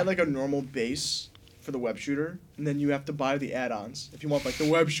you buy like a normal base for the web shooter, and then you have to buy the add-ons if you want like the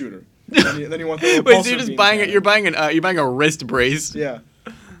web shooter. then you want the repulsor Wait, so you're just beam buying it? cannon. You're buying a wrist brace. Yeah.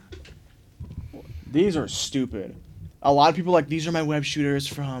 These are stupid. A lot of people are like these are my web shooters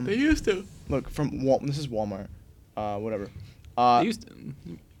from used to. look from this is Walmart, whatever. They used to.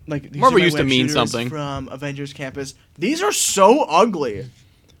 Like these Marvel are my used to web mean shooters something. from Avengers Campus. These are so ugly.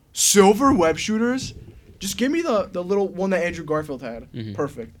 Silver web shooters. Just give me the little one that Andrew Garfield had. Mhm.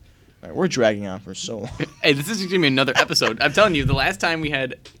 Perfect. All right, we're dragging on for so long. Hey, this is gonna be another episode. I'm telling you, the last time we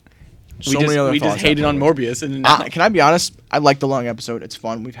had So many other we thoughts just hated on afterwards. Morbius, and Can I be honest? I like the long episode. It's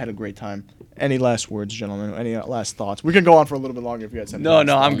fun. We've had a great time. Any last words, gentlemen? Any last thoughts? We can go on for a little bit longer if you guys have. no, last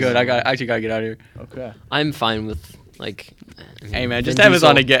I'm thoughts. good. I actually gotta get out of here. Okay. I'm fine with like. Hey man, just Vin have us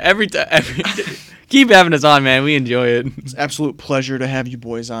on Diesel. again every keep having us on, man. We enjoy it. It's an absolute pleasure to have you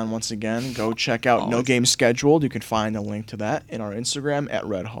boys on once again. Go check out No Always. Game Scheduled. You can find a link to that in our Instagram at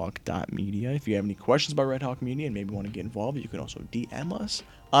redhawk.media. If you have any questions about Red Hawk Media and maybe want to get involved, you can also DM us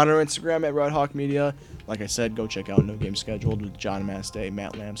on our Instagram at Red Hawk Media. Like I said, go check out No Game Scheduled with John Mastay,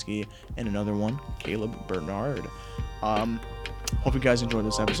 Matt Lamsky, and another one, Caleb Bernard. Hope you guys enjoyed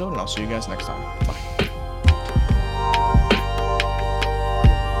this episode, and I'll see you guys next time. Bye.